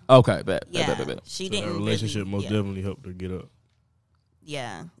now. Okay, bet. She so didn't. That relationship most definitely helped her get up.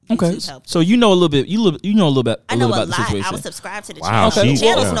 Yeah. Okay. So you know a little bit. You know a little bit. I know about a the lot. situation. I was subscribed to the Wow, channel. The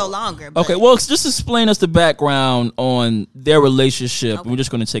channel's no longer. But okay. Well, just explain us the background on their relationship. Okay. We're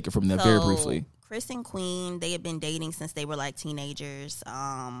just going to take it from there very briefly. Chris and Queen, they had been dating since they were like teenagers.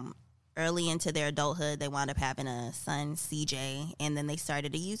 Early into their adulthood, they wound up having a son, CJ, and then they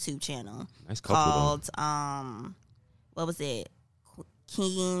started a YouTube channel called what was it?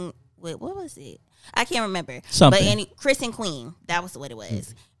 King. Wait, what was it? I can't remember. Something. But Chris and Queen, that was what it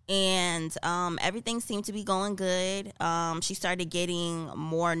was. And everything seemed to be going good. She started getting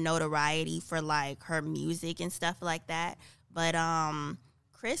more notoriety for like her music and stuff like that. But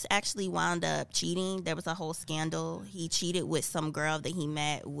Chris actually wound up cheating. There was a whole scandal. He cheated with some girl that he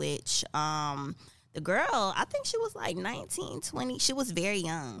met, which the girl, I think she was like 19, 20. She was very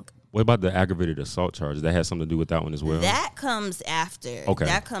young. What about the aggravated assault charge? That has something to do with that one as well? That comes after. Okay.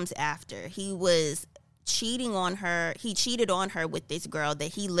 That comes after. He was cheating on her. He cheated on her with this girl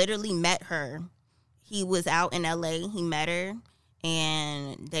that he literally met her. He was out in LA. He met her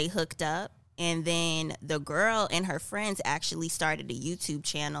and they hooked up. And then the girl and her friends actually started a YouTube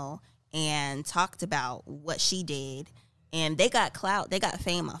channel and talked about what she did. And they got clout. They got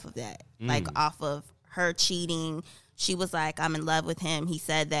fame off of that. Like off of her cheating. she was like, I'm in love with him. He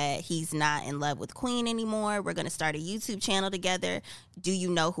said that he's not in love with Queen anymore. We're going to start a YouTube channel together. Do you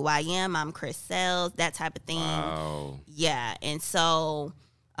know who I am? I'm Chris Sells, that type of thing. Wow. Yeah. And so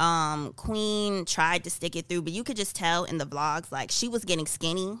Queen tried to stick it through, but you could just tell in the vlogs, like, she was getting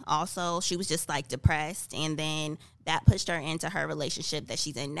skinny also. She was just, like, depressed. And then that pushed her into her relationship that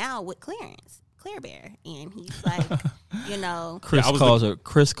she's in now with Clarence. Claire Bear, and he's like, you know, Chris calls her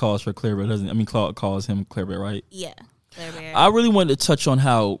Claire Bear, doesn't? I mean, Claude calls him Claire Bear, right? Yeah, Claire Bear. I really wanted to touch on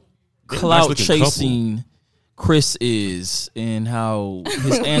how clout chasing Chris is, and how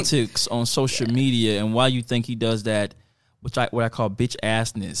his antics on social media, and why you think he does that, what I call bitch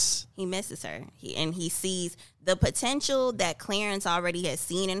assness. He misses her, he sees the potential that Clarence already has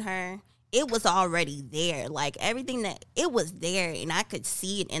seen in her. It was already there. Like, everything that it was there, and I could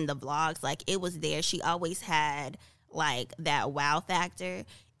see it in the vlogs. Like, it was there. She always had, like, that wow factor.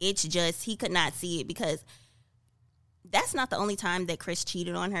 It's just he could not see it, because that's not the only time that Chris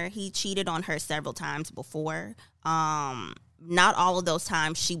cheated on her. He cheated on her several times before. Not all of those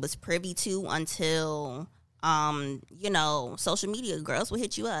times she was privy to until, you know, social media. Girls will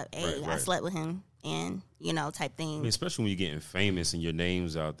hit you up. Hey, I slept with him. And, you know, type thing. I mean, especially when you're getting famous and your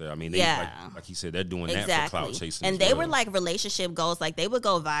name's out there. I mean, they, like he said, they're doing that for clout chasing. And they were like relationship goals. Like, they would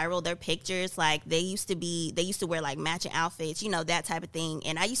go viral. Their pictures, like, they used to wear like matching outfits, you know, that type of thing.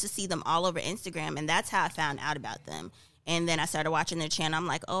 And I used to see them all over Instagram, and that's how I found out about them. And then I started watching their channel. I'm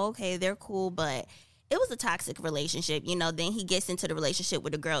like, oh, okay, they're cool, but it was a toxic relationship, you know. Then he gets into the relationship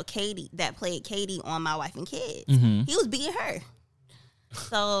with the girl Katie that played Katie on My Wife and Kids. Mm-hmm. He was beating her.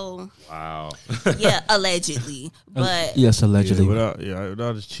 So wow, yeah, allegedly, but yes, allegedly. Without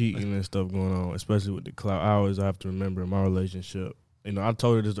this cheating and stuff going on, especially with the clout, I always have to remember in my relationship. You know, I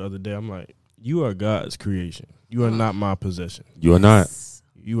told her this the other day. I'm like, you are God's creation. You are not my possession. You are not.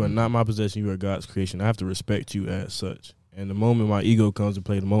 You are not my possession. You are God's creation. I have to respect you as such. And the moment my ego comes and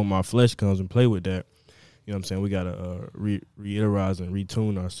play, the moment my flesh comes and play with that, you know what I'm saying? We gotta reiterize and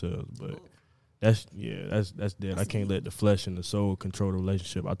retune ourselves, but. That's dead. I can't let the flesh and the soul control the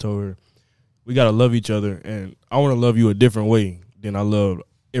relationship. I told her we gotta love each other, and I want to love you a different way than I love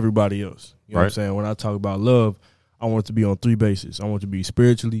everybody else. You know what I'm saying? When I talk about love, I want it to be on 3 bases. I want it to be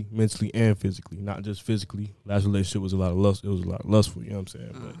spiritually, mentally, and physically, not just physically. Last relationship was a lot of lust. It was a lot lustful. You know what I'm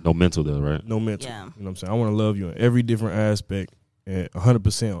saying? But no mental though, right? No mental. Yeah. You know what I'm saying? I want to love you in every different aspect and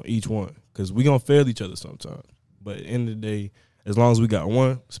 100% on each one, because we gonna fail each other sometimes. But at the end of the day, as long as we got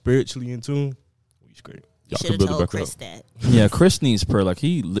one spiritually in tune, great. You should have told Chris that. Yeah, Chris needs prayer. Like,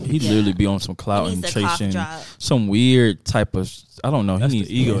 he literally be on some clout and chasing some weird type of, I don't know. That's he needs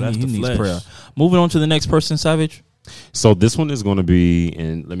the ego. That's he the needs flesh. prayer. Moving on to the next person, Savage. So this one is going to be,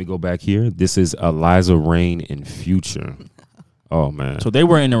 and let me go back here. This is Eliza Reign and Future. Oh man. So they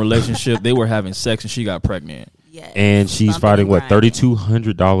were in a relationship. They were having sex, and she got pregnant. Yes. And she's fighting what,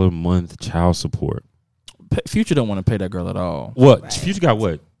 $3,200 a month child support. Future don't want to pay that girl at all. What? Right. Future got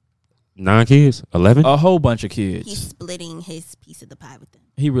what? 9 kids? 11? A whole bunch of kids. He's splitting his piece of the pie with them.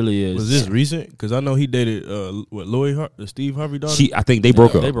 He really is. Was this recent? Because I know he dated Steve Harvey daughter. I think they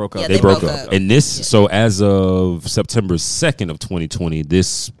broke up. They broke up. Yeah, They broke up. And this, so as of September 2nd of 2020,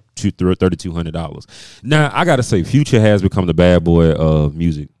 this $3,200. Now, I got to say, Future has become the bad boy of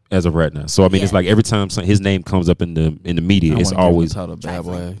music as of right now. So, I mean, it's like every time his name comes up in the media, it's always how the bad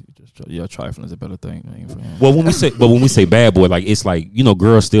boy. Yeah, trifling is a better thing for him. Well, when we say bad boy, like, it's like, you know,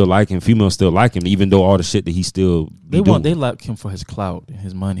 girls still like him, females still like him, even though all the shit that he still they like him for his clout and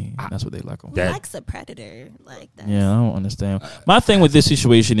his money. That's what they like him. He likes a predator like that. Yeah, I don't understand. My thing with this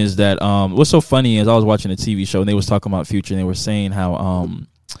situation is that what's so funny is I was watching a TV show and they was talking about Future, and they were saying how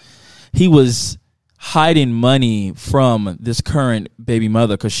he was hiding money from this current baby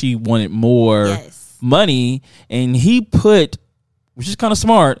mother because she wanted more money, and he put, which is kind of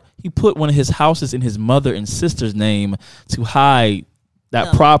smart, he put one of his houses in his mother and sister's name to hide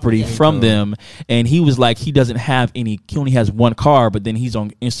that property from them. And he was like, he doesn't have any, he only has one car, but then he's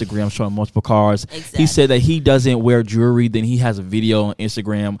on Instagram showing multiple cars. Exactly. He said that he doesn't wear jewelry. Then he has a video on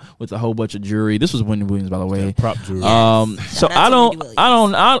Instagram with a whole bunch of jewelry. This was Wendy Williams, by the way. Prop jewelry. So I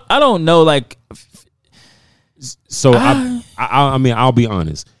don't know, like. So I mean, I'll be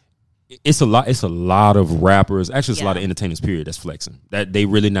honest. It's a lot of rappers. Actually, it's a lot of entertainers. Period. That's flexing. That they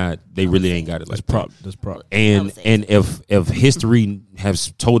really ain't got it. Like that's prop. And if history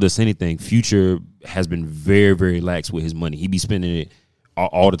has told us anything, Future has been very, very lax with his money. He be spending it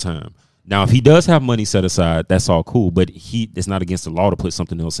all the time. Now, if he does have money set aside, that's all cool. But it's not against the law to put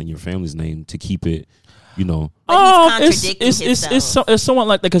something else in your family's name to keep it. You know, it's somewhat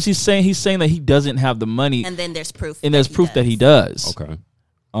like that because he's saying that he doesn't have the money, and then there's proof, that he does. Okay.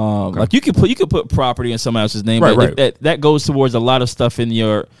 Like you could put property in someone else's name, Right, but right. that goes towards a lot of stuff in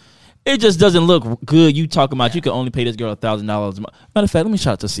your. It just doesn't look good. You talking about you can only pay this girl $1,000. Matter of fact, let me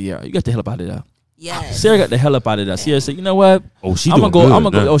shout out to Sierra. You got the hell up out of there. Yes. Sarah got the hell up out of there. Sierra said, "You know what? Oh, she I'm doing gonna go. good I'm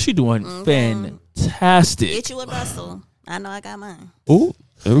gonna go. now. Oh, she doing fantastic. Get you a Russell. I know I got mine. Ooh,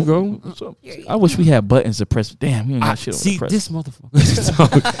 there we go. So, I wish we had buttons to press. Damn, we ain't got shit on See the press. this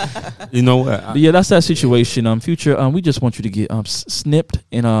motherfucker. You know what? But yeah, that's that situation. Future. We just want you to get snipped,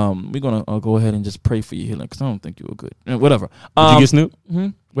 and we're gonna go ahead and just pray for your healing because I don't think you were good. Whatever. Did you get snooped?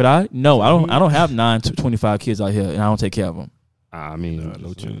 Would I? No, I don't. I don't have 9 to 25 kids out here, and I don't take care of them. I mean,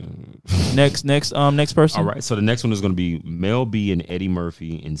 no chance. Next person. all right. So the next one is going to be Mel B and Eddie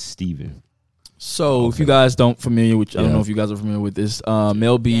Murphy and Steven. So if you guys don't familiar with, I don't Yeah. know if you guys are familiar with this.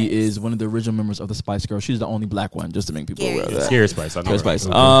 Mel B Yes. is one of the original members of the Spice Girls. She's the only black one, just to make people aware of that. Scary Spice. I know. Scary Spice.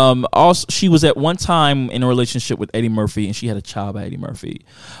 Okay. Also, she was at one time in a relationship with Eddie Murphy, and she had a child by Eddie Murphy.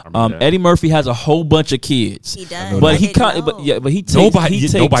 remember that. Eddie Murphy has a whole bunch of kids, He does. but I he didn't kind, know. but he takes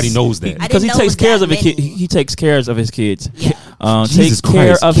Nobody knows that. I because he didn't know takes it care was of that his kid. many. He takes care of his kids. Yeah. Jesus Take care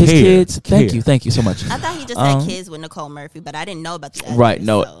Christ, of his care, kids. care. Thank you so much. I thought he just had kids with Nicole Murphy, but I didn't know about the others. Right,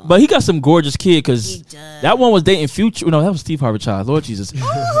 no, so. but he got some gorgeous kid He because does. that one was dating Future. No, that was Steve Harvey child. Lord Jesus,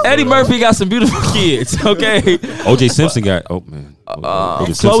 Eddie Murphy got some beautiful kids. Okay, O.J. Simpson got. Oh man.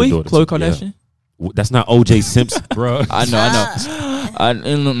 O.J. Simpson Chloe daughter, Khloe too. Yeah. Kardashian. That's not O.J. Simpson, bro. I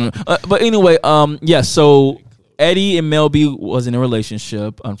know. But anyway, yeah. So Eddie and Mel B was in a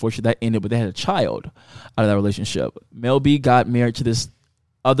relationship. Unfortunately, that ended, but they had a child out of that relationship. Mel B got married to this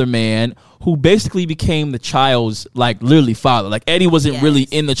other man who basically became the child's literally father. Like Eddie wasn't Yes. really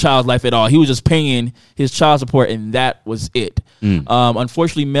in the child's life at all. He was just paying his child support, and that was it.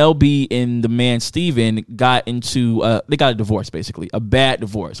 Unfortunately, Mel B and the man Steven got into they got a divorce, basically a bad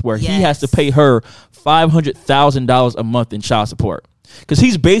divorce, where he has to Yes. pay her $500,000 a month in child support. Because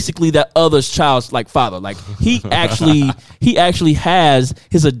he's basically that other's child's father. Like he actually has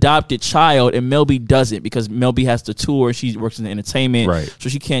his adopted child, and Mel B doesn't because Mel B has to tour. She works in the entertainment, Right. so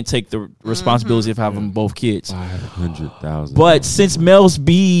she can't take the responsibility of having both kids. 500,000. But since Mel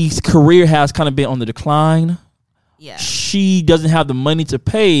B's career has kind of been on the decline, Yeah. she doesn't have the money to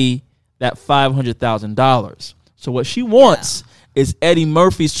pay that $500,000. So what she wants is Eddie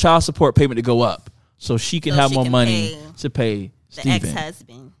Murphy's child support payment to go up, so she can So have she more can money pay to pay The Steven.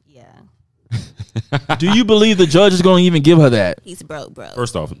 ex-husband. Yeah. Do you believe the judge is going to even give her that? He's broke.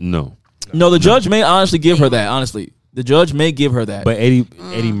 First off, no. No, the judge may honestly give her that. Honestly, the judge may give her that. But Eddie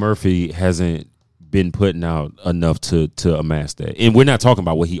Murphy hasn't been putting out enough to amass that, and we're not talking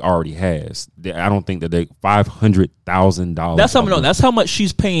about what he already has. I don't think that they $500,000. that's how much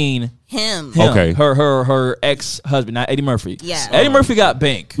she's paying Him. him. Okay. Her ex-husband, not Eddie Murphy. Yeah. Eddie Murphy got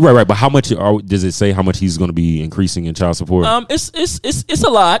bank. Right. But how much does it say how much he's going to be increasing in child support? It's a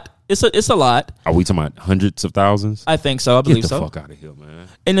lot. It's a lot. Are we talking about hundreds of thousands? I think so. I Get believe the so. fuck out of here, man.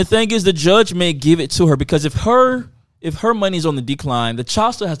 And the thing is, the judge may give it to her because if her money's on the decline, the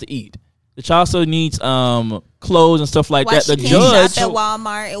child still has to eat. The child still needs clothes and stuff like Why that. she The can't judge, shop at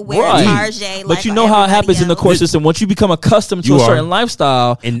Walmart and wear Right. Target. but you know how it happens in the court system. Once you become accustomed to You a are. certain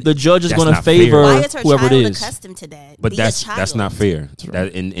lifestyle, And the judge is that's going to not fair. favor Why is her whoever it child is. accustomed to that? But Be a that's child. not fair.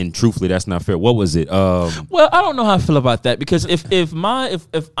 That, and truthfully, that's not fair. What was it? Well, I don't know how I feel about that because if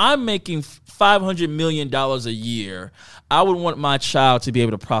I'm making $500 million a year, I would want my child to be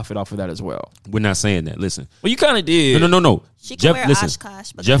able to profit off of that as well. We're not saying that. Listen. Well, you kind of did. No. She can wear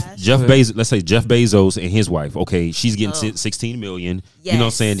Oshkosh, but Jeff Bezos. Let's say Jeff Bezos and his wife. Okay, she's getting Oh. 16 million. You know what I'm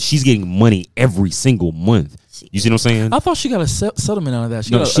Yes. saying? She's getting money every single month. You see what I'm saying? I thought she got a settlement out of that.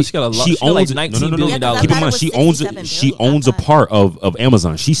 She got a lot. She She got like owns $19 no. billion. Yeah, 'cause I Keep in thought mind, it she was owns 67 she billion. owns a part of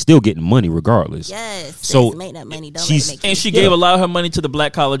Amazon. She's still getting money regardless. Yes. So, make that money. Don't she's- let it make And you she Yeah. gave a lot of her money to the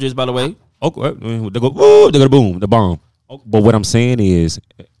black colleges, by the way. Okay, they go, ooh, they go boom, the bomb. But what I'm saying is,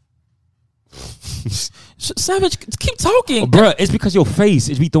 Savage, keep talking. bruh, it's because your face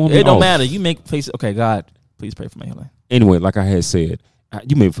is be throwing me It don't off. matter. You make faces. Okay, God, please pray for my healing. Anyway, like I had said,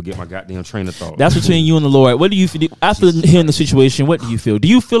 you may forget my goddamn train of thought. That's between you and the Lord. What do you feel after hearing the situation? What do you feel? Do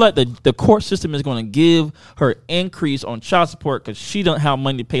you feel like the court system is going to give her increase on child support because she don't have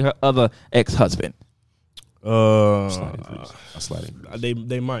money to pay her other ex-husband? They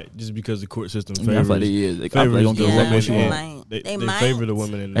might just because the court system Yeah, I favors. feel like they is. They favors don't give a Yeah, fuck what she they want. might. They They might. favor the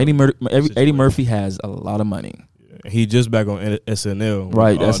women. In Eddie situation. Murphy has a lot of money. He just back on SNL. with,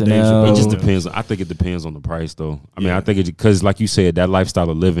 Right, Dave SNL. It just Chappelle. depends. I think it depends on the price, though. I mean, Yeah. I think it because, like you said, that lifestyle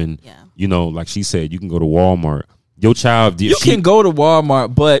of living. Yeah. You know, like she said, you can go to Walmart. Your child, You can go to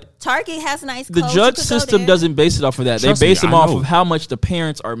Walmart, but Target has nice the clothes. judge You could go system there. doesn't base it off of that. Trust they base me, them I off know. of how much the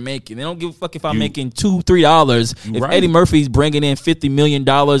parents are making. They don't give a fuck if I'm making $2-3. If right. Eddie Murphy's bringing in $50 million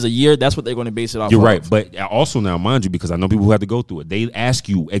a year, that's what they're going to base it off. You're of. right, but also now, mind you, because I know people who have to go through it, they ask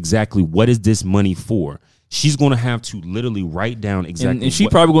you exactly what is this money for. She's going to have to literally write down exactly, and she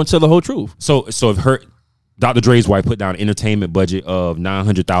probably going to tell the whole truth. So if her Dr. Dre's wife put down an entertainment budget of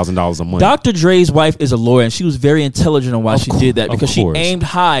 $900,000 a month. Dr. Dre's wife is a lawyer, and she was very intelligent on why she did that, of because she course. aimed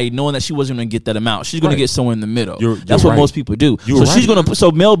high, knowing that she wasn't going to get that amount. She's going Right. to get somewhere in the middle. You're That's what right. most people do. You're So she's right. going to. So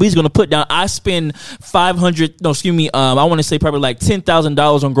Mel B's going to put down. I spend $500. No, excuse me. I want to say probably like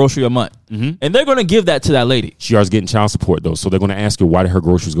 $10,000 on grocery a month, and they're going to give that to that lady. She already getting child support though, so they're going to ask her why did her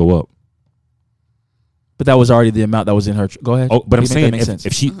groceries go up. But that was already the amount that was in her. Go ahead. Oh, but I'm Make that saying make if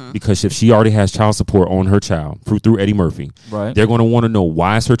sense. she because if she already has child support on her child through Eddie Murphy, Right. they're going to want to know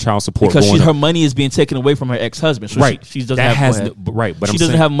why is her child support because going her up. money is being taken away from her ex-husband. So Right. she doesn't That have. has go ahead. right, but she I'm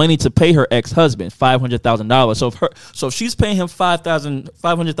doesn't saying, have money to pay her ex-husband $500,000. So if she's paying him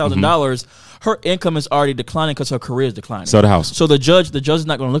 $500,000, her income is already declining because her career is declining. sell the house. So the judge is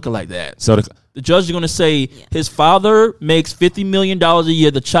not going to look at it like that. So The judge is going to say his father makes $50 million a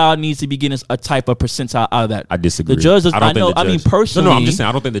year. The child needs to be getting a type of percentile out of that. I disagree. The judge does. I don't think know. the I mean, judge- personally, No, I'm just saying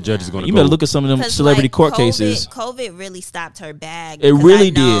I don't think the judge is going to. you better look at some of them 'Cause, celebrity like, court COVID, cases. COVID really stopped her bag. It because really I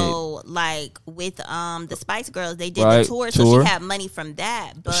know, like with the Spice Girls, they did Right, the tour, so tour. she had money from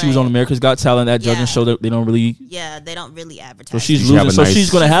that. But She was on America's Got Talent. That judging Yeah. show that they don't really. Yeah, they don't really advertise. So she's She have losing. a So nice- she's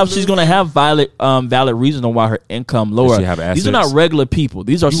gonna have She's valid reasons on why her income lower. she have These are not assets? regular people.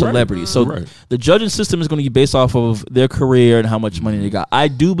 These are You're right. celebrities. So You're right. the judging system is going to be based off of their career and how much money they got. I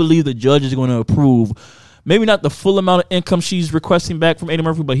do believe the judge is going to approve, maybe not the full amount of income she's requesting back from Eddie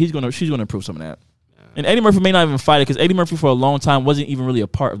Murphy, but she's going to approve some of that. And Eddie Murphy may not even fight it, because Eddie Murphy for a long time wasn't even really a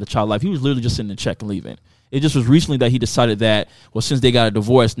part of the child life. He was literally just sitting in the check and leaving. It just was recently that he decided that, well, since they got a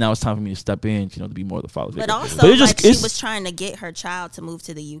divorce, now it's time for me to step in, to be more of the father figure. But also, it just, like, she it's- was trying to get her child to move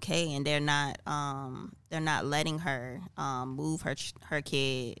to the UK, and they're not letting her move her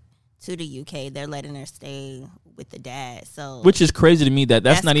kid to the UK. They're letting her stay with the dad. So which is crazy to me that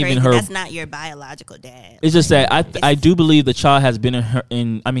that's not crazy. even her. That's not your biological dad. It's just that I It's- do believe the child has been he's been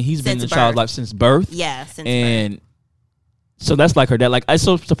in the Since child's birth. life since birth. Yeah, since birth. And so that's like her dad. Like, it's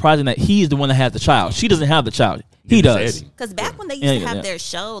so surprising that he is the one that has the child. She doesn't have the child. He Neither does. Eddie. Because back when they used Yeah, to yeah, have yeah. their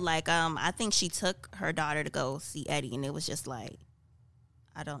show, like I think she took her daughter to go see Eddie, and it was just like,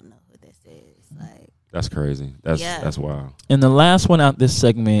 I don't know who this is. Like, That's crazy. That's wild. And the last one out this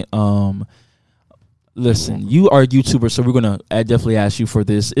segment, listen, you are a YouTuber, so we're gonna definitely ask you for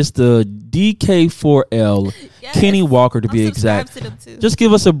this. It's the DK4L Yes. Kenny Walker to I'm be subscribed exact. to them too. Just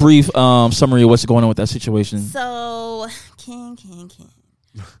give us a brief summary of what's going on with that situation. So, Ken.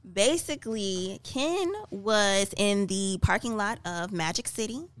 Basically, Ken was in the parking lot of Magic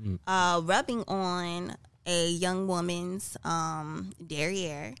City, rubbing on a young woman's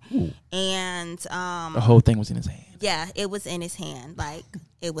derriere, and The whole thing was in his hand. yeah, it was in his hand. Like,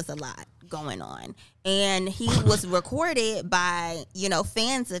 it was a lot going on. And he was recorded by,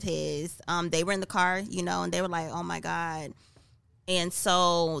 fans of his. They were in the car, and they were like, oh my God. And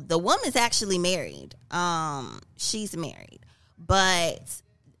so the woman's actually married. She's married. But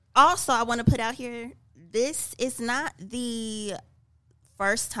also, I want to put out here, this is not the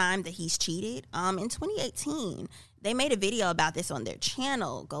first time that he's cheated. In 2018, they made a video about this on their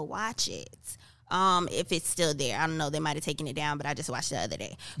channel. Go watch it. If it's still there. I don't know. They might have taken it down, but I just watched it the other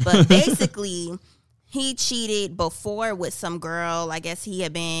day. But basically, he cheated before with some girl. I guess he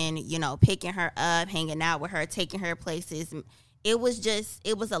had been, picking her up, hanging out with her, taking her places. It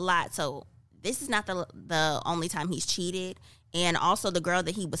was a lot. So this is not the only time he's cheated. And also the girl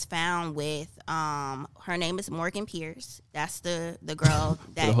that he was found with, her name is Morgan Pierce. That's the girl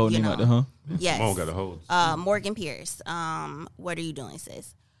that, The whole name out there, huh? Yes. Simone got a hold. Morgan Pierce. What are you doing,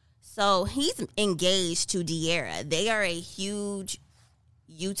 sis? So he's engaged to De'Ara. They are a huge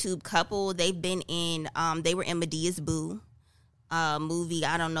YouTube couple. They've been in, they were in Medea's Boo movie.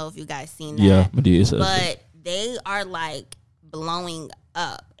 I don't know if you guys seen that. Yeah, Medea says. But they are like blowing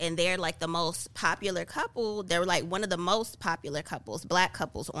up, and they're like the most popular couple. They're like one of the most popular couples, black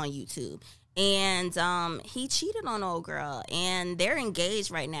couples on YouTube. And he cheated on old girl, and they're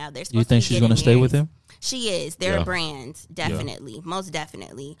engaged right now. They're supposed You think to be she's going to getting stay with married. him? She is. They're Yeah. a brand, definitely, most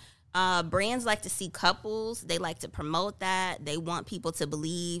definitely. Brands like to see couples. They like to promote that. They want people to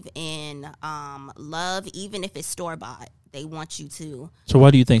believe in love, even if it's store bought. They want you to. So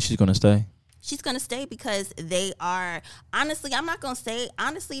why do you think she's going to stay? she's gonna stay because they are. Honestly, I'm not gonna say.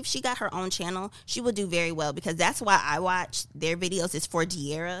 Honestly, if she got her own channel, she would do very well because that's why I watch their videos. It's for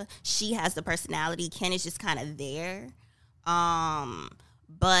De'Ara. She has the personality. Ken is just kind of there,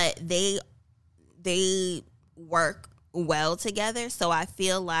 but they work well together. So I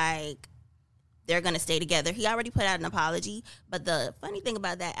feel like they're going to stay together. He already put out an apology, but the funny thing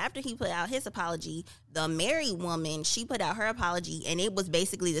about that, after he put out his apology, the married woman, she put out her apology, and it was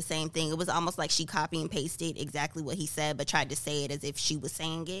basically the same thing. It was almost like she copy and pasted exactly what he said, but tried to say it as if she was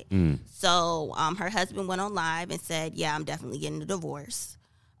saying it. So her husband went on live and said, yeah, I'm definitely getting a divorce.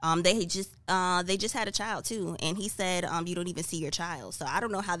 They just had a child too, and he said, you don't even see your child. So I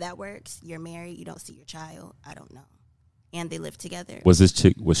don't know how that works. You're married, you don't see your child. I don't know. And they live together. Was this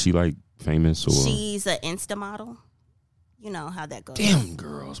chick? Was she like famous or? She's an Insta model. You know how that goes. Damn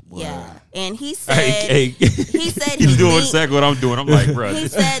girls, boy. Yeah, and he said Hey. he said He's doing exactly what I'm doing. I'm like, bro. He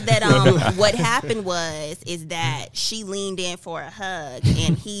said that what happened is that she leaned in for a hug,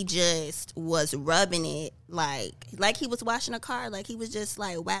 and he just was rubbing it like he was washing a car, like he was just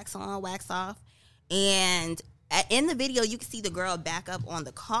like wax on, wax off, and. In the video, you can see the girl back up on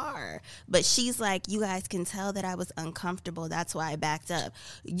the car, but she's like, you guys can tell that I was uncomfortable. That's why I backed up.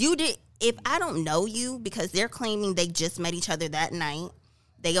 If I don't know you, because they're claiming they just met each other that night.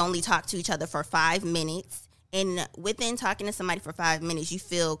 They only talked to each other for 5 minutes. And within talking to somebody for 5 minutes, you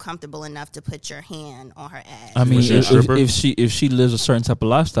feel comfortable enough to put your hand on her ass. I mean, if she lives a certain type of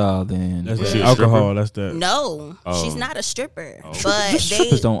lifestyle, then that's alcohol. That's that. No, she's not a stripper. Oh. But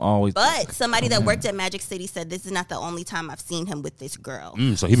strippers don't always. But somebody that worked at Magic City said this is not the only time I've seen him with this girl.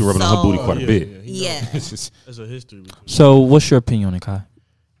 So he been rubbing on her booty quite a bit. Yeah. There's a history. So what's your opinion on it, Kai?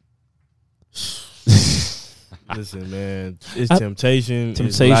 Listen, man, it's temptation, Temptation,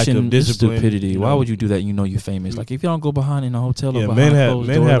 it's lack of discipline, stupidity. you know? Why would you do that? You know you're famous. Like if you don't go behind in a hotel, or men behind have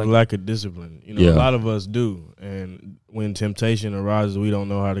closed doors, like, lack of discipline. You know, a lot of us do, and when temptation arises, we don't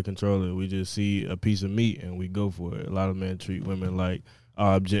know how to control it. We just see a piece of meat and we go for it. A lot of men treat women like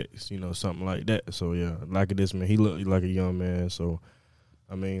objects, you know, something like that. So yeah, lack of discipline. He looked like a young man, so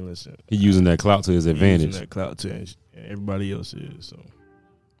I mean, listen, he using that clout to his advantage. Using that clout to and everybody else is so.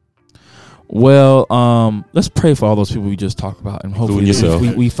 Well, let's pray for all those people we just talked about, and hopefully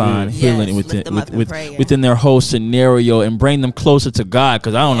we find healing within their whole scenario and bring them closer to God,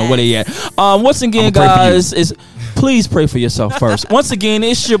 because I don't know where they at. Once again, guys, please pray for yourself first. Once again,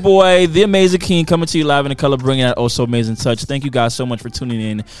 it's your boy, the Amazing King, coming to you live in the color, bringing that oh so amazing touch. Thank you guys so much for tuning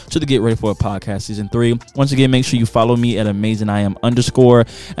in to the Get Ready For It podcast season 3. Once again, make sure you follow me at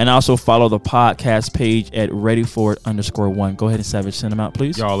AmazingIam_, and also follow the podcast page at ReadyForIt_1. Go ahead and Savage, send them out,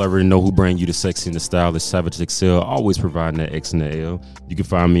 please. Y'all already know who bring you the sexy and the style. Is Savage XL, always providing that X and the L. You can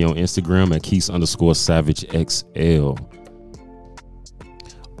find me on Instagram at Keys_SavageXL.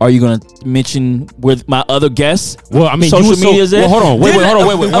 Are you gonna mention with my other guests? Well, I mean, social media is it? Well, hold on, wait, hold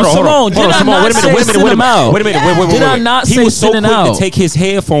on. Did I not say send them out? Wait a minute. Did I not say send them out? He was so quick to take his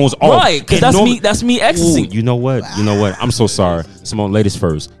headphones off. Right, because that's me exiting. You know what? I'm so sorry. Simone, ladies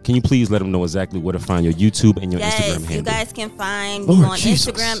first. Can you please let them know exactly where to find your YouTube and your Instagram handle? You guys can find me on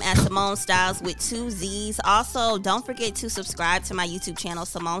Instagram at Simone Styles with 2 Z's. Also, don't forget to subscribe to my YouTube channel,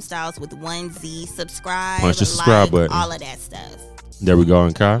 Simone Styles with 1 Z. Subscribe, punch the subscribe button. All of that stuff. There we go.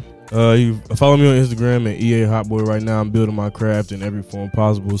 And Kai? You follow me on Instagram at EA Hotboy. Right now, I'm building my craft in every form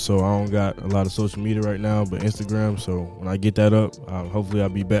possible, so I don't got a lot of social media right now, but Instagram. So when I get that up, hopefully I'll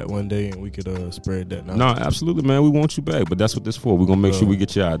be back one day and we could spread that. No, absolutely, man. We want you back, but that's what this for. We're gonna make sure we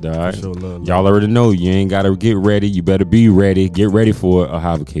get you out there. All right? Sure, love. Y'all already know you ain't gotta get ready. You better be ready. Get ready for it, or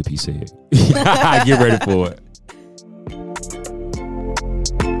however KP said. Get ready for it.